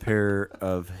 Wearing a pair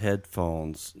of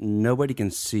headphones. Nobody can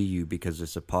see you because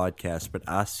it's a podcast, but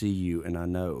I see you and I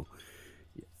know.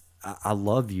 I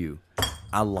love you.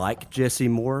 I like Jesse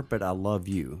Moore, but I love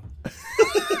you.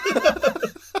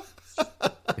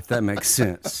 If that makes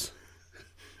sense.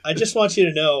 I just want you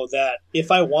to know that if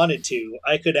I wanted to,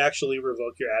 I could actually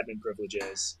revoke your admin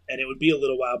privileges, and it would be a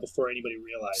little while before anybody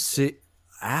realized. See,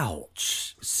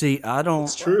 ouch. See, I don't.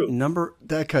 It's true.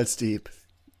 That cuts deep.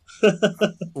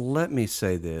 Let me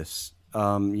say this.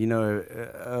 Of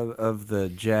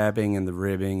the jabbing and the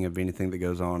ribbing of anything that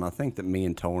goes on, I think that me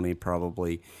and Tony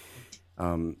probably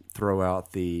throw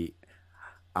out the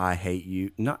 "I hate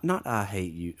you." Not "I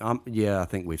hate you." Yeah, I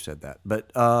think we've said that.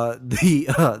 But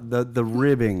the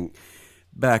ribbing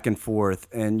back and forth,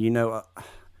 and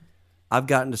I've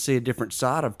gotten to see a different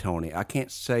side of Tony. I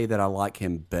can't say that I like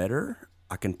him better.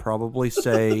 I can probably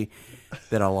say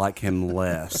that I like him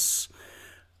less.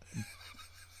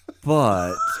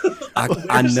 But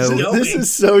I know this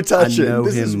is so touching. I know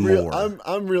this him is real. more.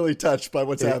 I'm really touched by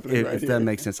what's happening right if here. that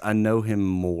makes sense. I know him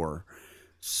more.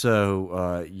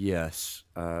 So yes,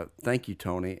 thank you,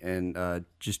 Tony, and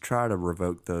just try to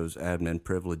revoke those admin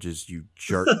privileges, you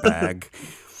jerk bag.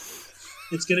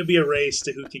 It's going to be a race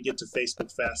to who can get to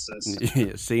Facebook fastest.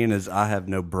 Yeah, seeing as I have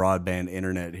no broadband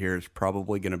internet here, it's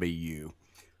probably going to be you.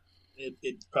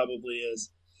 It probably is.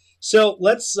 So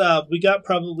let's, we got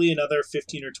probably another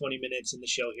 15 or 20 minutes in the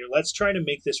show here. Let's try to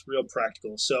make this real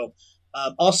practical. So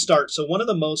I'll start. So one of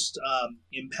the most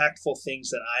impactful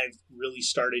things that I've really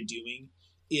started doing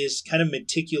is kind of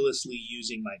meticulously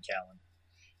using my calendar.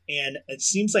 And it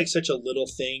seems like such a little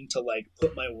thing to like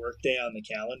put my workday on the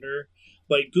calendar,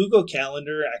 but Google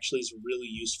Calendar actually is really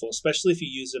useful, especially if you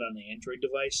use it on an Android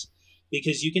device,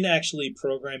 because you can actually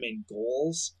program in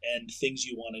goals and things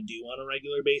you want to do on a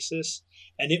regular basis,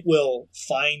 and it will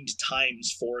find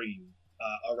times for you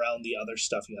around the other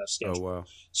stuff you have scheduled. Oh, wow.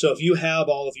 So if you have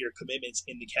all of your commitments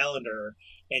in the calendar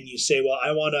and you say, well,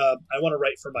 I want to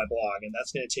write for my blog, and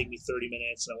that's going to take me 30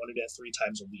 minutes, and I want to do that 3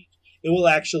 times a week, it will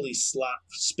actually slot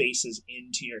spaces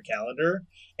into your calendar.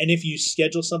 And if you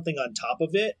schedule something on top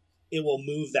of it, it will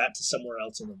move that to somewhere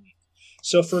else in the week.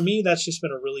 So for me, that's just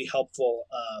been a really helpful,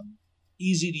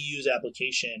 easy to use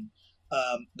application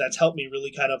that's helped me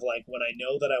really kind of like when I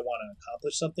know that I want to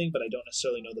accomplish something, but I don't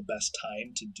necessarily know the best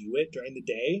time to do it during the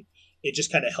day, it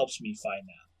just kind of helps me find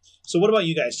that. So what about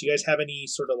you guys? Do you guys have any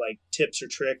sort of like tips or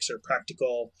tricks or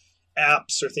practical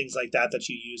apps or things like that that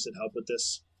you use that help with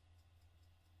this?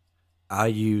 I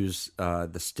use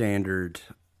the standard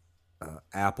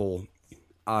Apple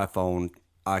iPhone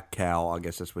iCal, I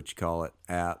guess that's what you call it,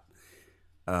 app.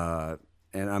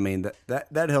 And I mean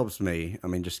that helps me. I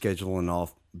mean, just scheduling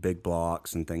off big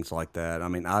blocks and things like that. I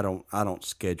mean, I don't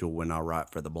schedule when I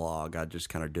write for the blog. I just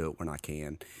kind of do it when I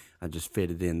can. I just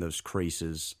fit it in those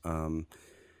creases.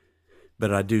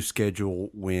 But I do schedule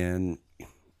when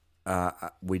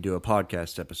we do a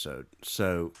podcast episode.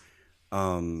 So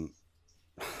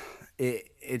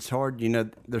it's hard.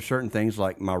 There's certain things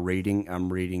like my reading.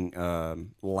 I'm reading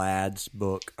Ladd's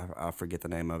book. I forget the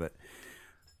name of it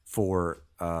for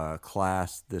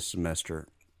class this semester.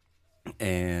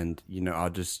 And, I'll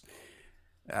just,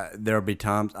 there'll be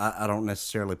times I don't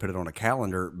necessarily put it on a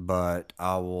calendar, but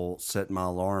I will set my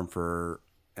alarm for,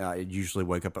 I usually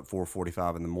wake up at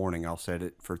 4:45 in the morning. I'll set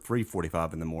it for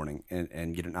 3:45 in the morning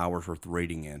and get an hour's worth of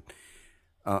reading in.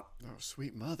 Oh,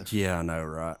 sweet mother. Yeah, I know,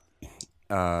 right?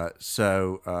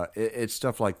 So it's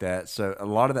stuff like that. So a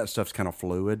lot of that stuff's kind of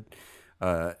fluid.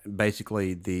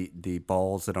 Basically the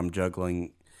balls that I'm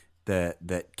juggling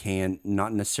that can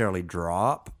not necessarily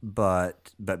drop,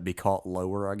 but be caught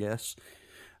lower, I guess.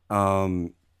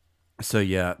 So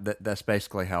yeah, that's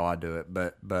basically how I do it.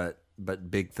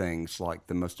 But big things, like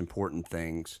the most important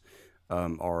things,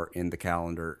 are in the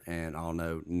calendar, and I'll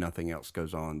know nothing else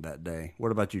goes on that day.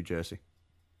 What about you, Jesse?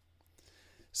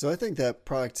 So I think that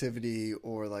productivity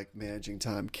or like managing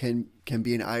time can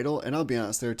be an idol. And I'll be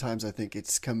honest, there are times I think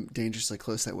it's come dangerously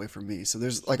close that way for me. So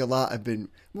there's like a lot I'm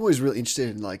always really interested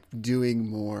in like doing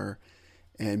more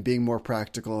and being more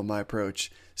practical in my approach.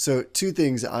 So 2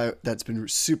 things that's been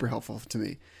super helpful to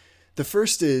me. The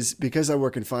first is because I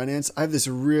work in finance, I have this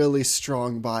really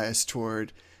strong bias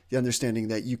toward the understanding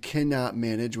that you cannot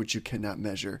manage what you cannot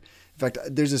measure. In fact,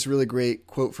 there's this really great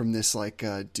quote from this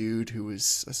dude who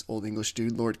was this old English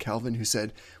dude, Lord Kelvin, who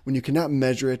said, when you cannot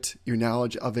measure it, your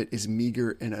knowledge of it is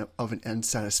meager and of an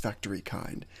unsatisfactory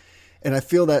kind. And I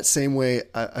feel that same way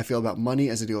I feel about money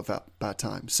as I do about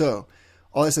time. So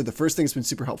all I said, the first thing that's been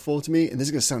super helpful to me, and this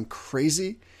is going to sound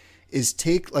crazy, is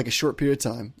take like a short period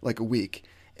of time, like a week,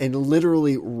 and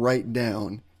literally write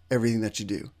down everything that you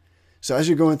do. So as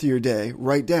you're going through your day,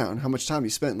 write down how much time you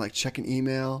spent like checking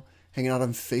email, hanging out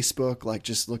on Facebook, like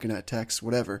just looking at text,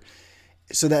 whatever.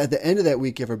 So that at the end of that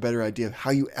week, you have a better idea of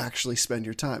how you actually spend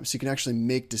your time. So you can actually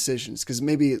make decisions. Because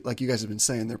maybe, like you guys have been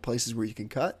saying, there are places where you can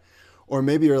cut. Or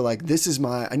maybe you're like,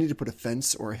 I need to put a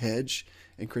fence or a hedge,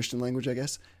 in Christian language, I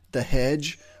guess, the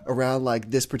hedge around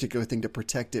like this particular thing to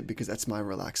protect it because that's my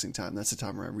relaxing time. That's the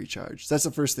time where I recharge. So that's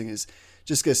the first thing, is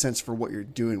just get a sense for what you're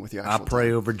doing with your actual I pray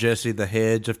time. over Jesse the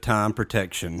hedge of time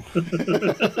protection.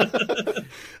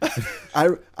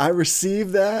 I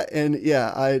received that, and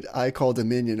yeah, I call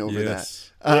dominion over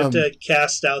Yes. We have to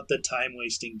cast out the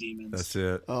time-wasting demons. That's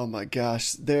it. Oh my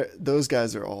gosh, those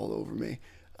guys are all over me.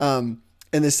 And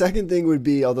the second thing would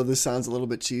be, although this sounds a little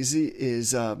bit cheesy,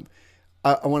 is I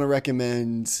want to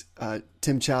recommend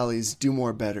Tim Challies' "Do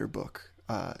More Better" book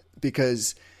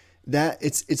because that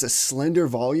it's a slender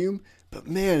volume, but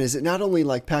man, is it not only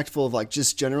like packed full of like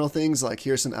just general things, like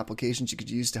here's some applications you could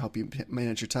use to help you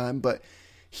manage your time, but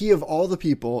he, of all the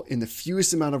people, in the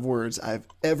fewest amount of words I've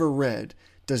ever read,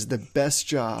 does the best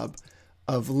job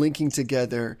of linking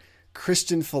together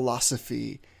Christian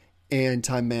philosophy and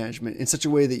time management in such a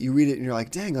way that you read it and you're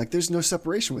like, dang, like there's no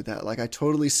separation with that. Like I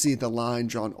totally see the line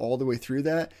drawn all the way through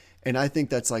that. And I think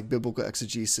that's like biblical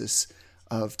exegesis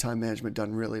of time management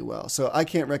done really well. So I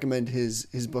can't recommend his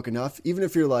book enough. Even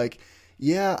if you're like,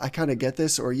 yeah, I kind of get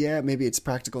this, or yeah, maybe it's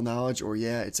practical knowledge, or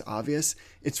yeah, it's obvious.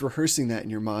 It's rehearsing that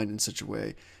in your mind in such a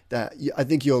way that I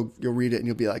think you'll read it and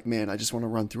you'll be like, man, I just want to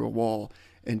run through a wall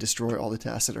and destroy all the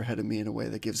tasks that are ahead of me in a way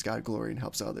that gives God glory and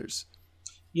helps others.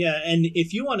 Yeah, and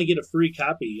if you want to get a free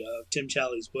copy of Tim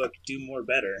Challies' book, Do More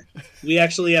Better, we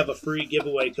actually have a free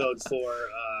giveaway code for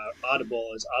Audible.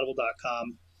 It's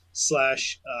audible.com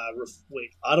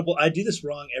Audible. I do this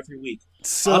wrong every week.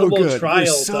 So good. You're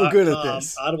so good at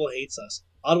this. Audible hates us.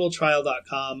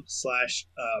 audibletrial.com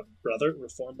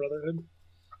 /Reform Brotherhood.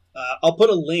 I'll put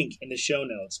a link in the show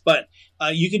notes, but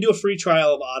you can do a free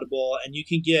trial of Audible, and you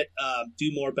can get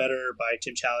Do More Better by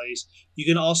Tim Challies. You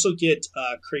can also get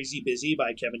Crazy Busy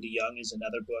by Kevin DeYoung is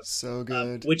another book. So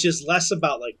good. Which is less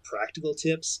about like practical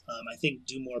tips. I think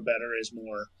Do More Better is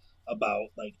more about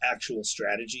like actual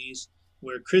strategies,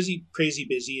 where Crazy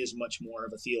Busy is much more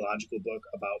of a theological book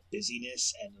about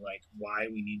busyness and like why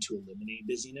we need to eliminate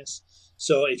busyness.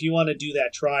 So if you want to do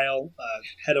that trial,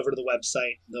 head over to the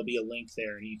website. There'll be a link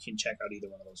there, and you can check out either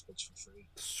one of those books for free.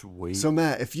 Sweet. So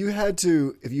Matt, if you had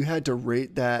to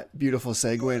rate that beautiful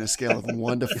segue in a scale of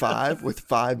 1 to 5, with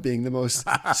 5 being the most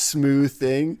smooth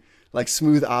thing, like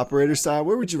smooth operator style,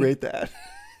 where would you rate that?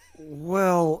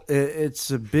 Well,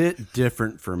 it's a bit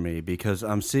different for me because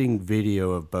I'm seeing video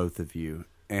of both of you.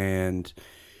 And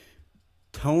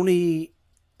Tony,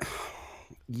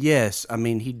 yes, I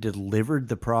mean, he delivered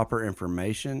the proper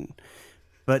information,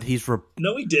 but he's...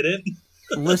 No, he didn't.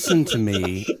 Listen to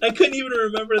me. I couldn't even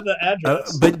remember the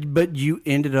address. But you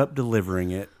ended up delivering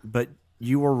it, but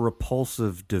you were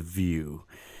repulsive to view.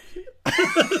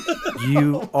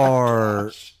 You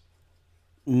are...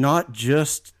 not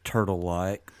just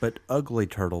turtle-like, but ugly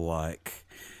turtle-like.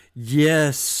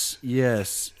 Yes.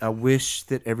 I wish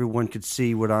that everyone could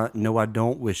see what I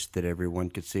don't wish that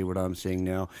everyone could see what I'm seeing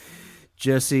now.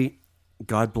 Jesse,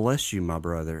 God bless you, my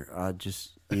brother. I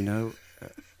just,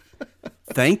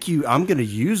 thank you. I'm going to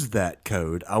use that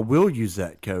code. I will use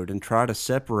that code and try to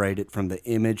separate it from the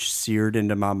image seared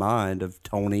into my mind of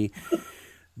Tony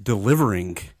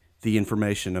delivering the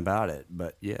information about it.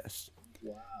 But yes.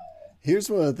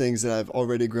 Here's one of the things that I've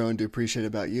already grown to appreciate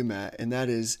about you, Matt, and that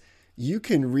is you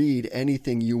can read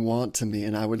anything you want to me,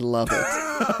 and I would love it.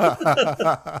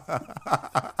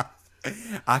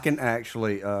 I can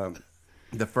actually, I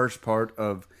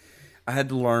had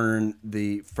to learn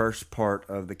the first part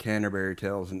of the Canterbury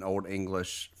Tales in Old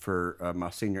English for my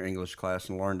senior English class,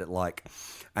 and learned it like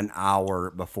an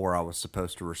hour before I was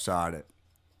supposed to recite it.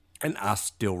 And I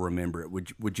still remember it.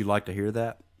 Would you like to hear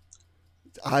that?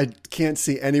 I can't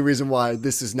see any reason why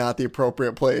this is not the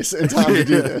appropriate place and time to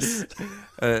do this.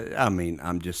 I mean,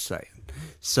 I'm just saying.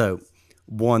 So,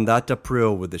 one that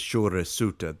April with the shore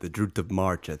suta, the root of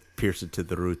March hath pierced to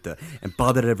the ruta, and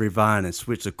bothered every vine and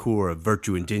switched the core of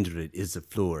virtue engendered is the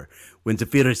floor. When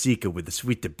Zafira Sika with the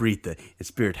sweet breatha, and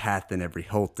spirit hath in every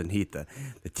holt and heatha,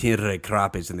 the tinre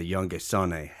crapes and the youngest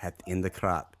sonne hath in the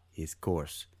crop his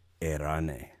course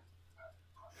erane.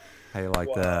 How you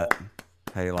like that?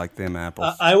 How you like them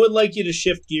apples? I would like you to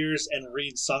shift gears and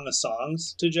read Song of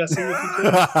Songs to Jesse if you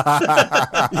could.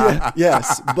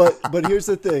 Yes, but here's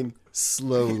the thing.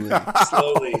 Slowly.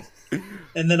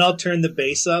 And then I'll turn the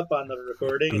bass up on the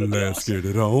recording. And Let's get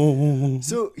it on.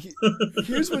 So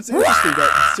here's what's interesting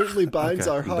that certainly binds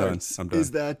Okay, our I'm done. hearts I'm done.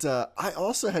 is that I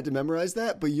also had to memorize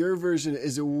that, but your version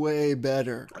is way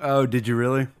better. Oh, did you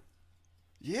really?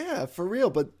 Yeah, for real.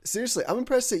 But seriously, I'm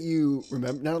impressed that you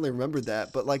not only remembered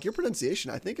that, but like your pronunciation,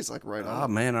 I think is like right Oh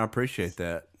on. man, I appreciate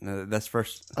that. That's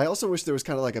first. I also wish there was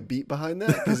kind of like a beat behind that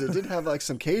because it did have like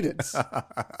some cadence.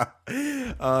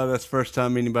 That's the first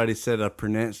time anybody said I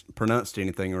pronounced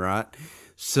anything right. That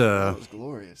So was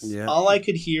glorious. yeah. All I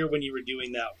could hear when you were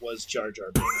doing that was Jar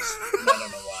Jar Binks. And I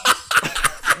don't know why.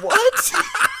 What?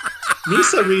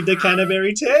 Misa, read the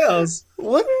Canterbury Tales.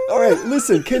 What? All right,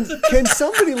 listen. Can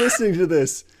somebody listening to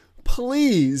this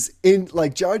please, in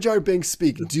like Jar Jar Binks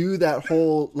speak, do that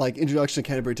whole like introduction to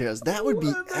Canterbury Tales? That would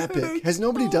be epic. Has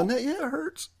nobody done that yet? That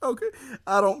hurts. Okay.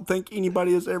 I don't think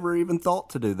anybody has ever even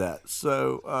thought to do that.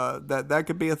 So that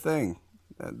could be a thing.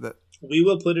 That We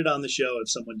will put it on the show if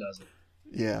someone does it.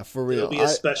 Yeah, for real. It'll be a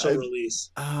special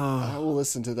release. I will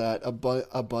listen to that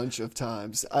a bunch of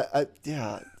times.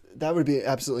 Yeah, that would be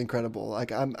absolutely incredible.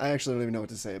 Like I actually don't even know what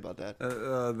to say about that.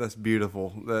 that's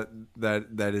beautiful.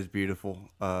 That is beautiful.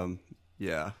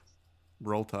 Yeah.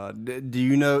 Roll Tide. Do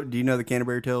you know the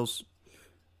Canterbury Tales,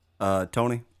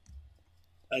 Tony?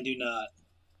 I do not.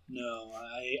 No,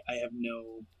 I have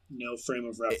no frame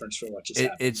of reference for what just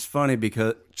happened. It's funny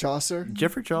because Chaucer?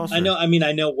 Jeffrey Chaucer. I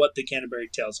know what the Canterbury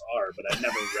Tales are, but I've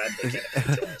never read the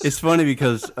Canterbury Tales. It's funny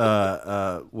because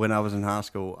when I was in high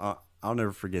school, I'll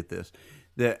never forget this.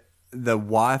 The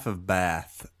wife of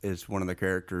Bath is one of the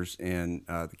characters in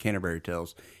the Canterbury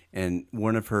Tales, and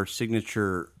one of her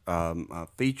signature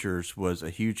features was a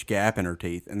huge gap in her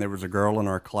teeth. And there was a girl in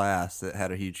our class that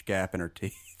had a huge gap in her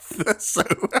teeth. So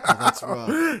That's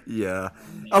rough. yeah.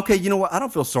 Okay, you know what? I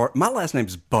don't feel sorry. My last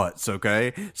name's Butts,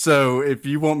 okay? So if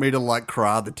you want me to like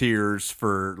cry the tears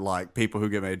for like people who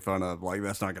get made fun of, like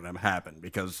that's not going to happen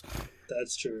because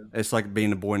That's true. it's like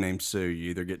being a boy named Sue.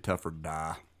 You either get tough or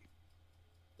die.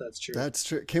 That's true. That's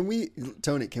true.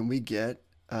 Tony, can we get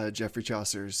Jeffrey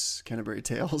Chaucer's Canterbury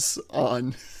Tales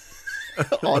on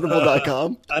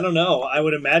audible.com? I don't know. I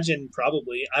would imagine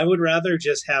probably. I would rather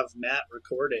just have Matt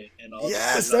record it and all.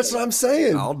 Yes, that's what I'm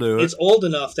saying. I'll do it. It's old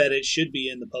enough that it should be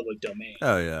in the public domain.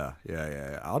 Oh yeah.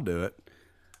 I'll do it.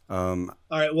 All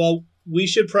right. Well, we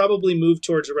should probably move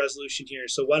towards a resolution here.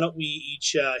 So why don't we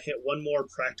each hit one more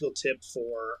practical tip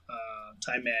for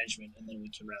time management, and then we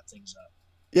can wrap things up.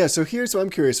 Yeah, so here's what I'm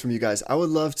curious from you guys. I would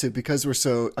love to, because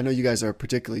I know you guys are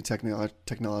particularly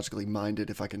technologically minded,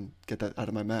 if I can get that out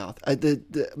of my mouth.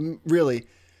 Really,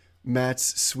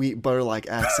 Matt's sweet butter-like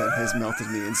accent has melted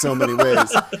me in so many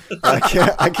ways.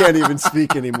 I can't even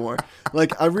speak anymore.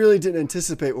 Like, I really didn't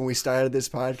anticipate when we started this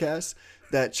podcast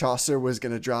that Chaucer was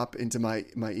going to drop into my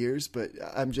ears, but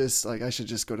I'm just like, I should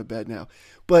just go to bed now.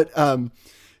 But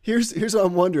here's what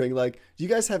I'm wondering. Like, do you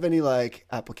guys have any like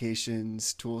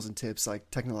applications, tools, and tips,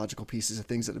 like technological pieces of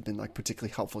things that have been like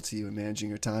particularly helpful to you in managing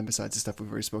your time besides the stuff we've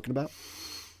already spoken about?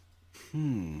 Go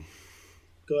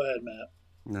ahead, Matt.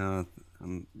 No,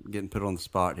 I'm getting put on the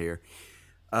spot here.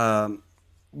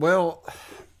 Well,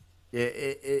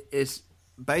 it's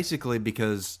basically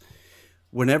because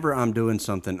whenever I'm doing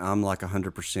something, I'm like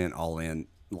 100% all in,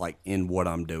 like in what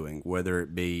I'm doing, whether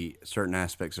it be certain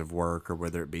aspects of work or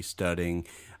whether it be studying.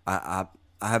 I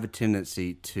have a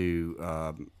tendency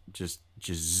to just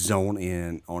zone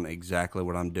in on exactly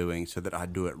what I'm doing so that I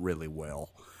do it really well.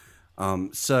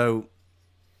 So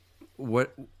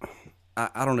what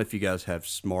I don't know if you guys have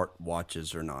smart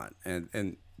watches or not,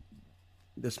 and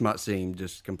this might seem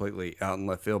just completely out in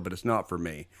left field, but it's not for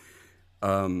me.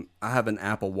 I have an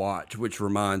Apple Watch, which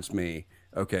reminds me,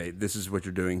 okay, this is what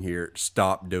you're doing here.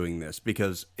 Stop doing this.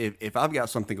 Because if I've got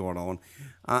something going on,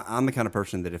 I'm the kind of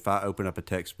person that if I open up a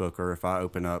textbook or if I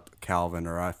open up Calvin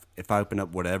or if I open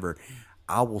up whatever,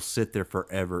 I will sit there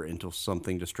forever until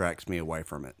something distracts me away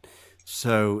from it.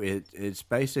 So it's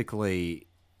basically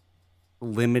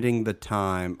limiting the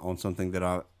time on something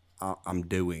that I'm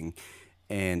doing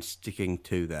and sticking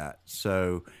to that.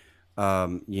 So,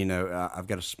 I've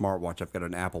got a smartwatch, I've got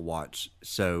an Apple Watch.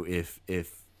 So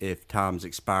if time's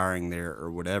expiring there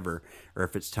or whatever, or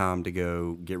if it's time to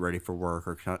go get ready for work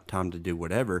or time to do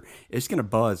whatever, it's going to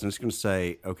buzz and it's going to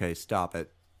say, okay, stop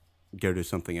it, go do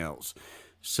something else.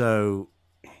 So,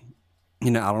 I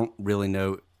don't really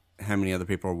know how many other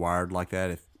people are wired like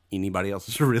that, if anybody else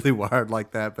is really wired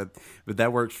like that, but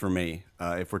that works for me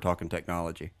if we're talking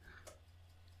technology.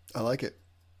 I like it.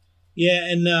 Yeah,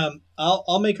 and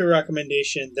I'll make a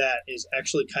recommendation that is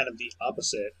actually kind of the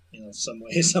opposite, in some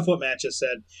ways, of what Matt just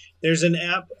said. There's an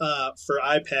app for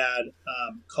iPad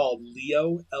called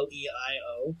Leo,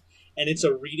 Leo, and it's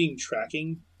a reading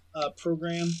tracking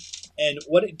program. And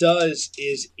what it does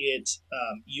is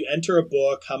you enter a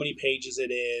book, how many pages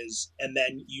it is, and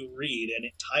then you read, and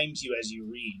it times you as you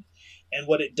read. And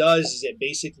what it does is it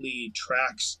basically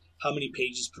tracks how many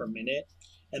pages per minute.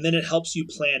 And then it helps you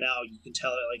plan out. You can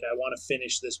tell it, like, I want to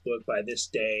finish this book by this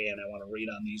day, and I want to read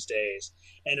on these days.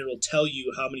 And it'll tell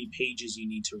you how many pages you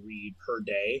need to read per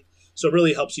day. So it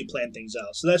really helps you plan things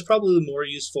out. So that's probably more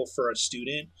useful for a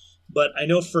student. But I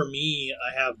know for me,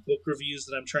 I have book reviews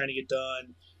that I'm trying to get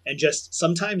done. And just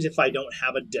sometimes if I don't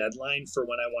have a deadline for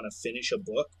when I want to finish a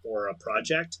book or a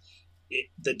project,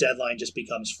 the deadline just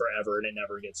becomes forever and it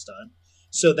never gets done.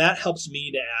 So that helps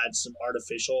me to add some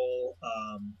artificial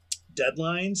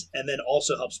deadlines, and then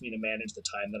also helps me to manage the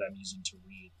time that I'm using to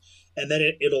read. And then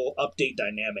it'll update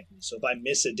dynamically. So if I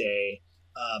miss a day,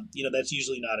 that's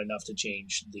usually not enough to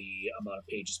change the amount of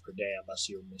pages per day unless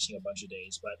you're missing a bunch of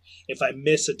days. But if I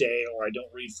miss a day or I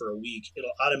don't read for a week,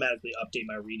 it'll automatically update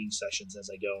my reading sessions as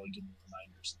I go and give me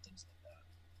reminders and things like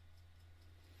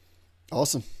that.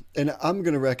 Awesome. And I'm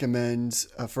going to recommend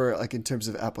for like in terms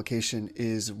of application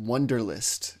is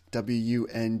Wunderlist,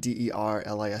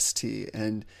 Wunderlist.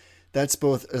 And that's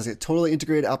both as a totally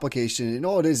integrated application. And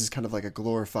all it is kind of like a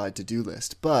glorified to-do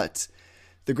list. But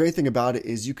the great thing about it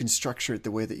is you can structure it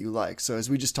the way that you like. So as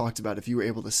we just talked about, if you were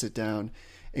able to sit down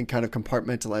and kind of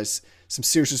compartmentalize some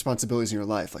serious responsibilities in your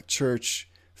life, like church,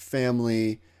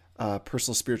 family,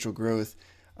 personal spiritual growth,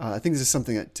 I think this is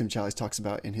something that Tim Challies talks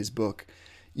about in his book.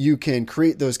 You can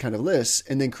create those kind of lists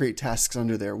and then create tasks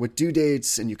under there with due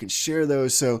dates, and you can share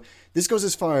those. So this goes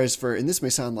as far as and this may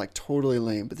sound like totally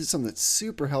lame, but this is something that's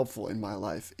super helpful in my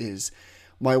life is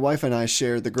my wife and I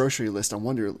share the grocery list on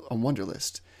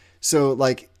Wunderlist. So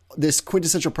like this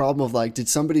quintessential problem of like, did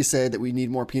somebody say that we need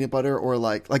more peanut butter? Or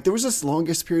like there was this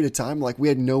longest period of time, like we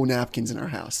had no napkins in our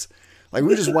house. Like we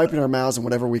were just wiping our mouths on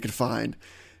whatever we could find.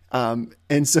 And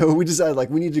so we decided like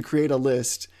we need to create a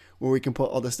list where we can put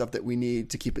all the stuff that we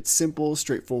need to keep it simple,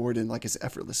 straightforward, and like as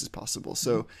effortless as possible.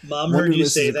 So Mom heard you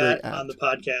say that on the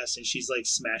podcast, and she's like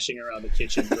smashing around the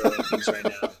kitchen throwing things right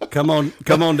now. Come on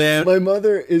down. My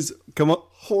mother is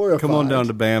horrified. Come on down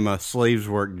to Bama. Sleeves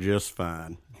work just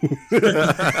fine.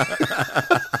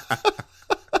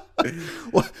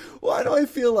 Why do I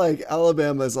feel like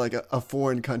Alabama is like a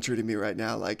foreign country to me right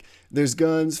now? Like there's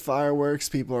guns, fireworks,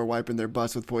 people are wiping their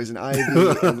butts with poison ivy,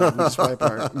 and we just wipe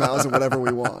our mouths and whatever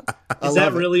we want. Is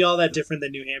that really all that different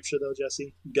than New Hampshire though,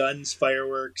 Jesse? Guns,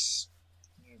 fireworks.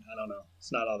 I don't know.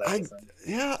 It's not all that different.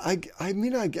 Yeah, I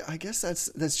mean, I guess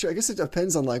that's true. I guess it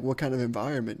depends on like what kind of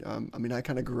environment. I mean, I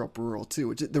kind of grew up rural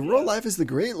too. The rural life is the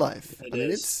great life.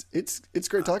 It's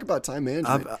great. Talk about time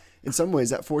management. In some ways,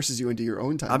 that forces you into your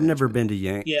own time. I've never been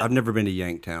to I've never been to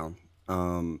Yanktown.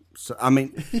 So I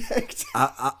mean,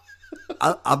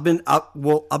 I've been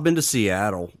to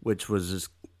Seattle, which was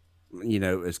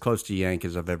as close to Yank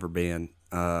as I've ever been.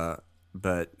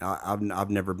 But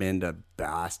I've never been to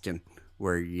Boston,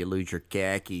 where you lose your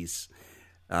khakis.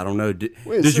 I don't know. Did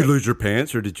you lose your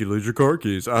pants or did you lose your car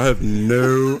keys? I have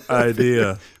no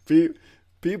idea.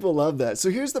 People love that. So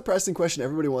here's the pressing question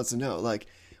everybody wants to know. Like,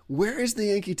 where is the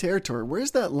Yankee territory? Where's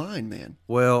that line, man?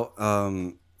 Well,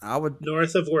 I would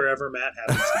north of wherever Matt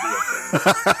happens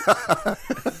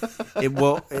to be.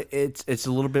 It's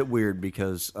a little bit weird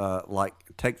because like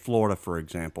take Florida for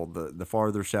example. The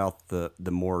farther south the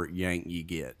more Yank you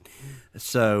get.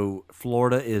 So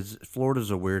Florida's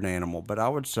a weird animal, but I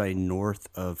would say north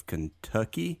of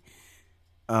Kentucky,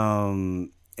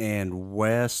 and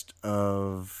west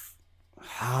of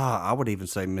I would even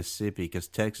say Mississippi, because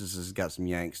Texas has got some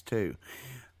Yanks too.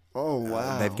 Oh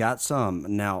wow, they've got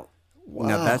some now. Wow.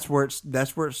 Now that's where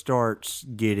it starts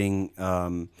getting, a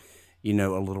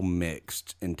little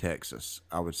mixed in Texas,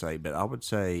 I would say. But I would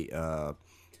say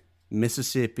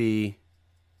Mississippi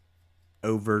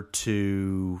over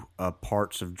to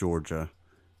parts of Georgia,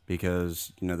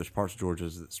 because there's parts of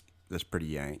Georgia that's pretty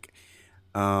Yank,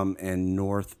 and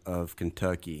north of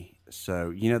Kentucky.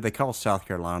 So they call South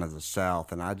Carolina the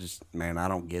South, and I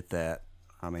don't get that.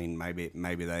 I mean,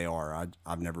 maybe they are.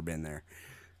 I've never been there,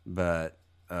 but.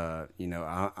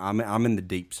 I'm in the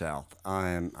deep South.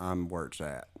 I'm where it's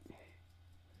at.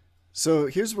 So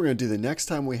here's what we're going to do the next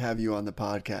time we have you on the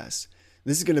podcast.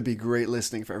 This is going to be great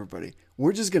listening for everybody.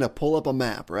 We're just going to pull up a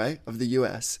map, right, of the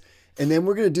U.S., and then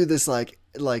we're going to do this like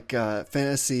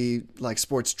fantasy, like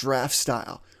sports draft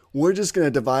style. We're just going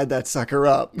to divide that sucker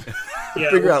up.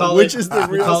 Yeah, figure out which is the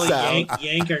real South.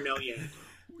 Yank or no Yank.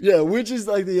 Yeah, which is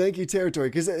like the Yankee territory,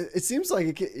 because it seems like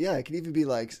it can even be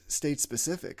like state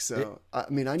specific. So I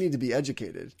mean, I need to be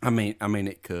educated. I mean,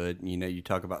 it could. You know, you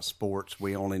talk about sports.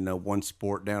 We only know one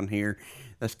sport down here.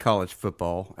 That's college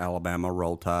football. Alabama,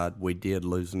 Roll Tide. We did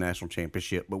lose the national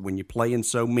championship, but when you play in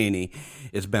so many,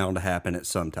 it's bound to happen at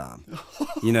some time.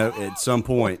 You know, at some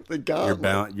point, you're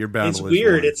bound. It's to lose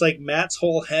weird. one. It's like Matt's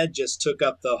whole head just took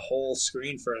up the whole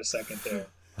screen for a second there.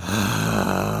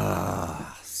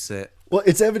 Sit. Well,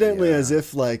 it's evidently as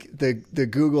if like the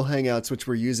Google Hangouts, which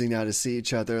we're using now to see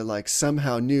each other, like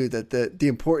somehow knew that the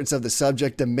importance of the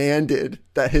subject demanded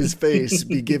that his face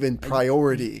be given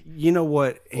priority. You know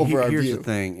what? Here's view. the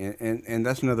thing, and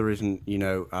that's another reason. You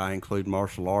know, I include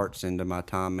martial arts into my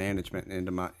time management,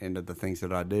 into the things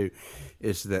that I do.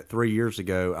 Is that 3 years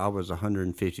ago I was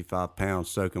 155 pounds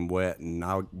soaking wet, and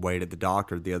I weighed at the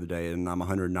doctor the other day, and I'm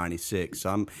 196.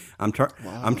 So I'm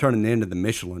turning into the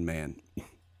Michelin Man.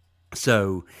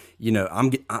 So, you know,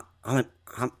 I'm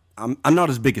not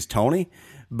as big as Tony,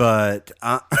 but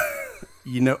I'm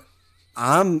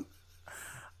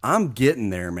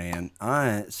getting there, man.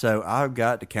 So I've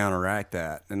got to counteract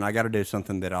that, and I got to do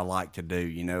something that I like to do.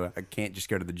 You know, I can't just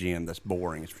go to the gym. That's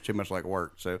boring. It's too much like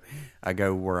work. So I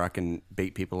go where I can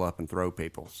beat people up and throw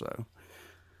people. So.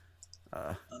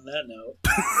 On that note,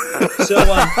 so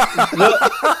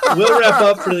we'll wrap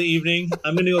up for the evening.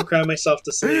 I'm going to go cry myself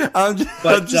to sleep. I'm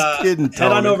just kidding.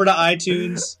 Head on over to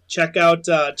iTunes, check out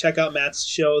Matt's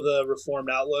show, The Reformed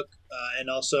Outlook, and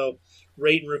also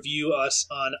rate and review us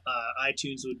on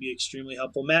iTunes would be extremely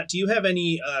helpful. Matt, do you have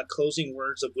any closing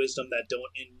words of wisdom that don't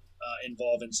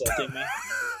involve insulting me?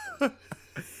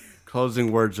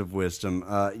 Closing words of wisdom.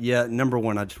 Number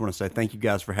one, I just want to say thank you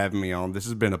guys for having me on. This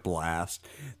has been a blast.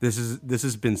 This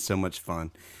has been so much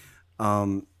fun.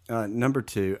 Number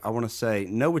two, I want to say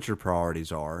know what your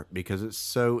priorities are, because it's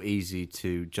so easy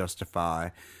to justify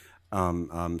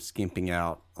skimping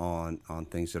out on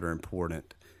things that are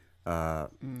important.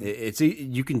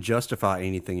 You can justify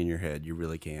anything in your head. You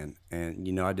really can. And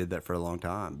you know, I did that for a long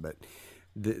time. But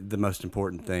the most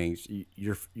important things,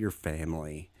 your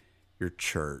family, your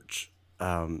church,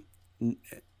 other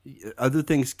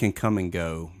things can come and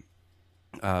go,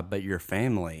 but your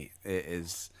family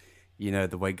is, you know,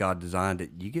 the way God designed it.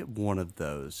 You get one of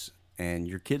those, and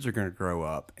your kids are going to grow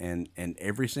up, and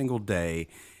every single day,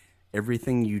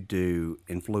 everything you do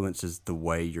influences the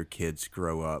way your kids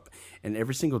grow up, and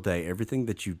every single day, everything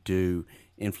that you do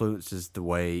influences the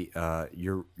way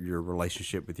your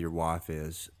relationship with your wife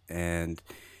is. And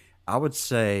I would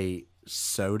say,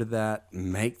 so to that,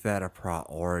 make that a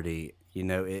priority. You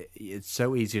know, it's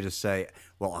so easy to say,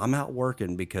 well, I'm out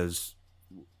working because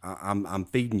I'm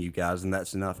feeding you guys and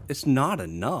that's enough. It's not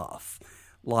enough.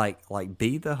 Like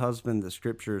be the husband that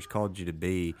Scripture has called you to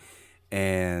be.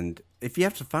 And if you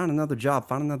have to find another job,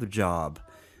 find another job.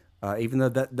 Even though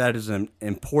that is an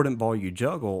important ball you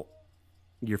juggle,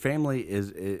 your family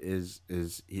is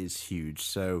huge.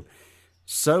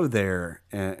 So there,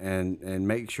 and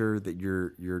make sure that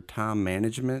your time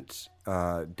management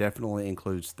definitely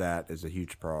includes that as a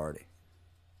huge priority.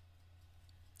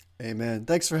 Amen.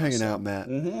 Thanks for hanging out, Matt.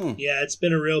 Mm-hmm. Yeah, it's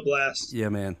been a real blast. Yeah,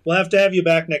 man. We'll have to have you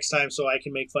back next time so I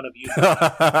can make fun of you.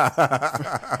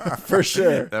 For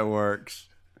sure. That works.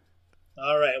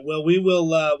 All right. Well,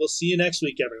 we'll see you next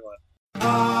week, everyone.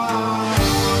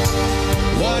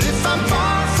 What if I'm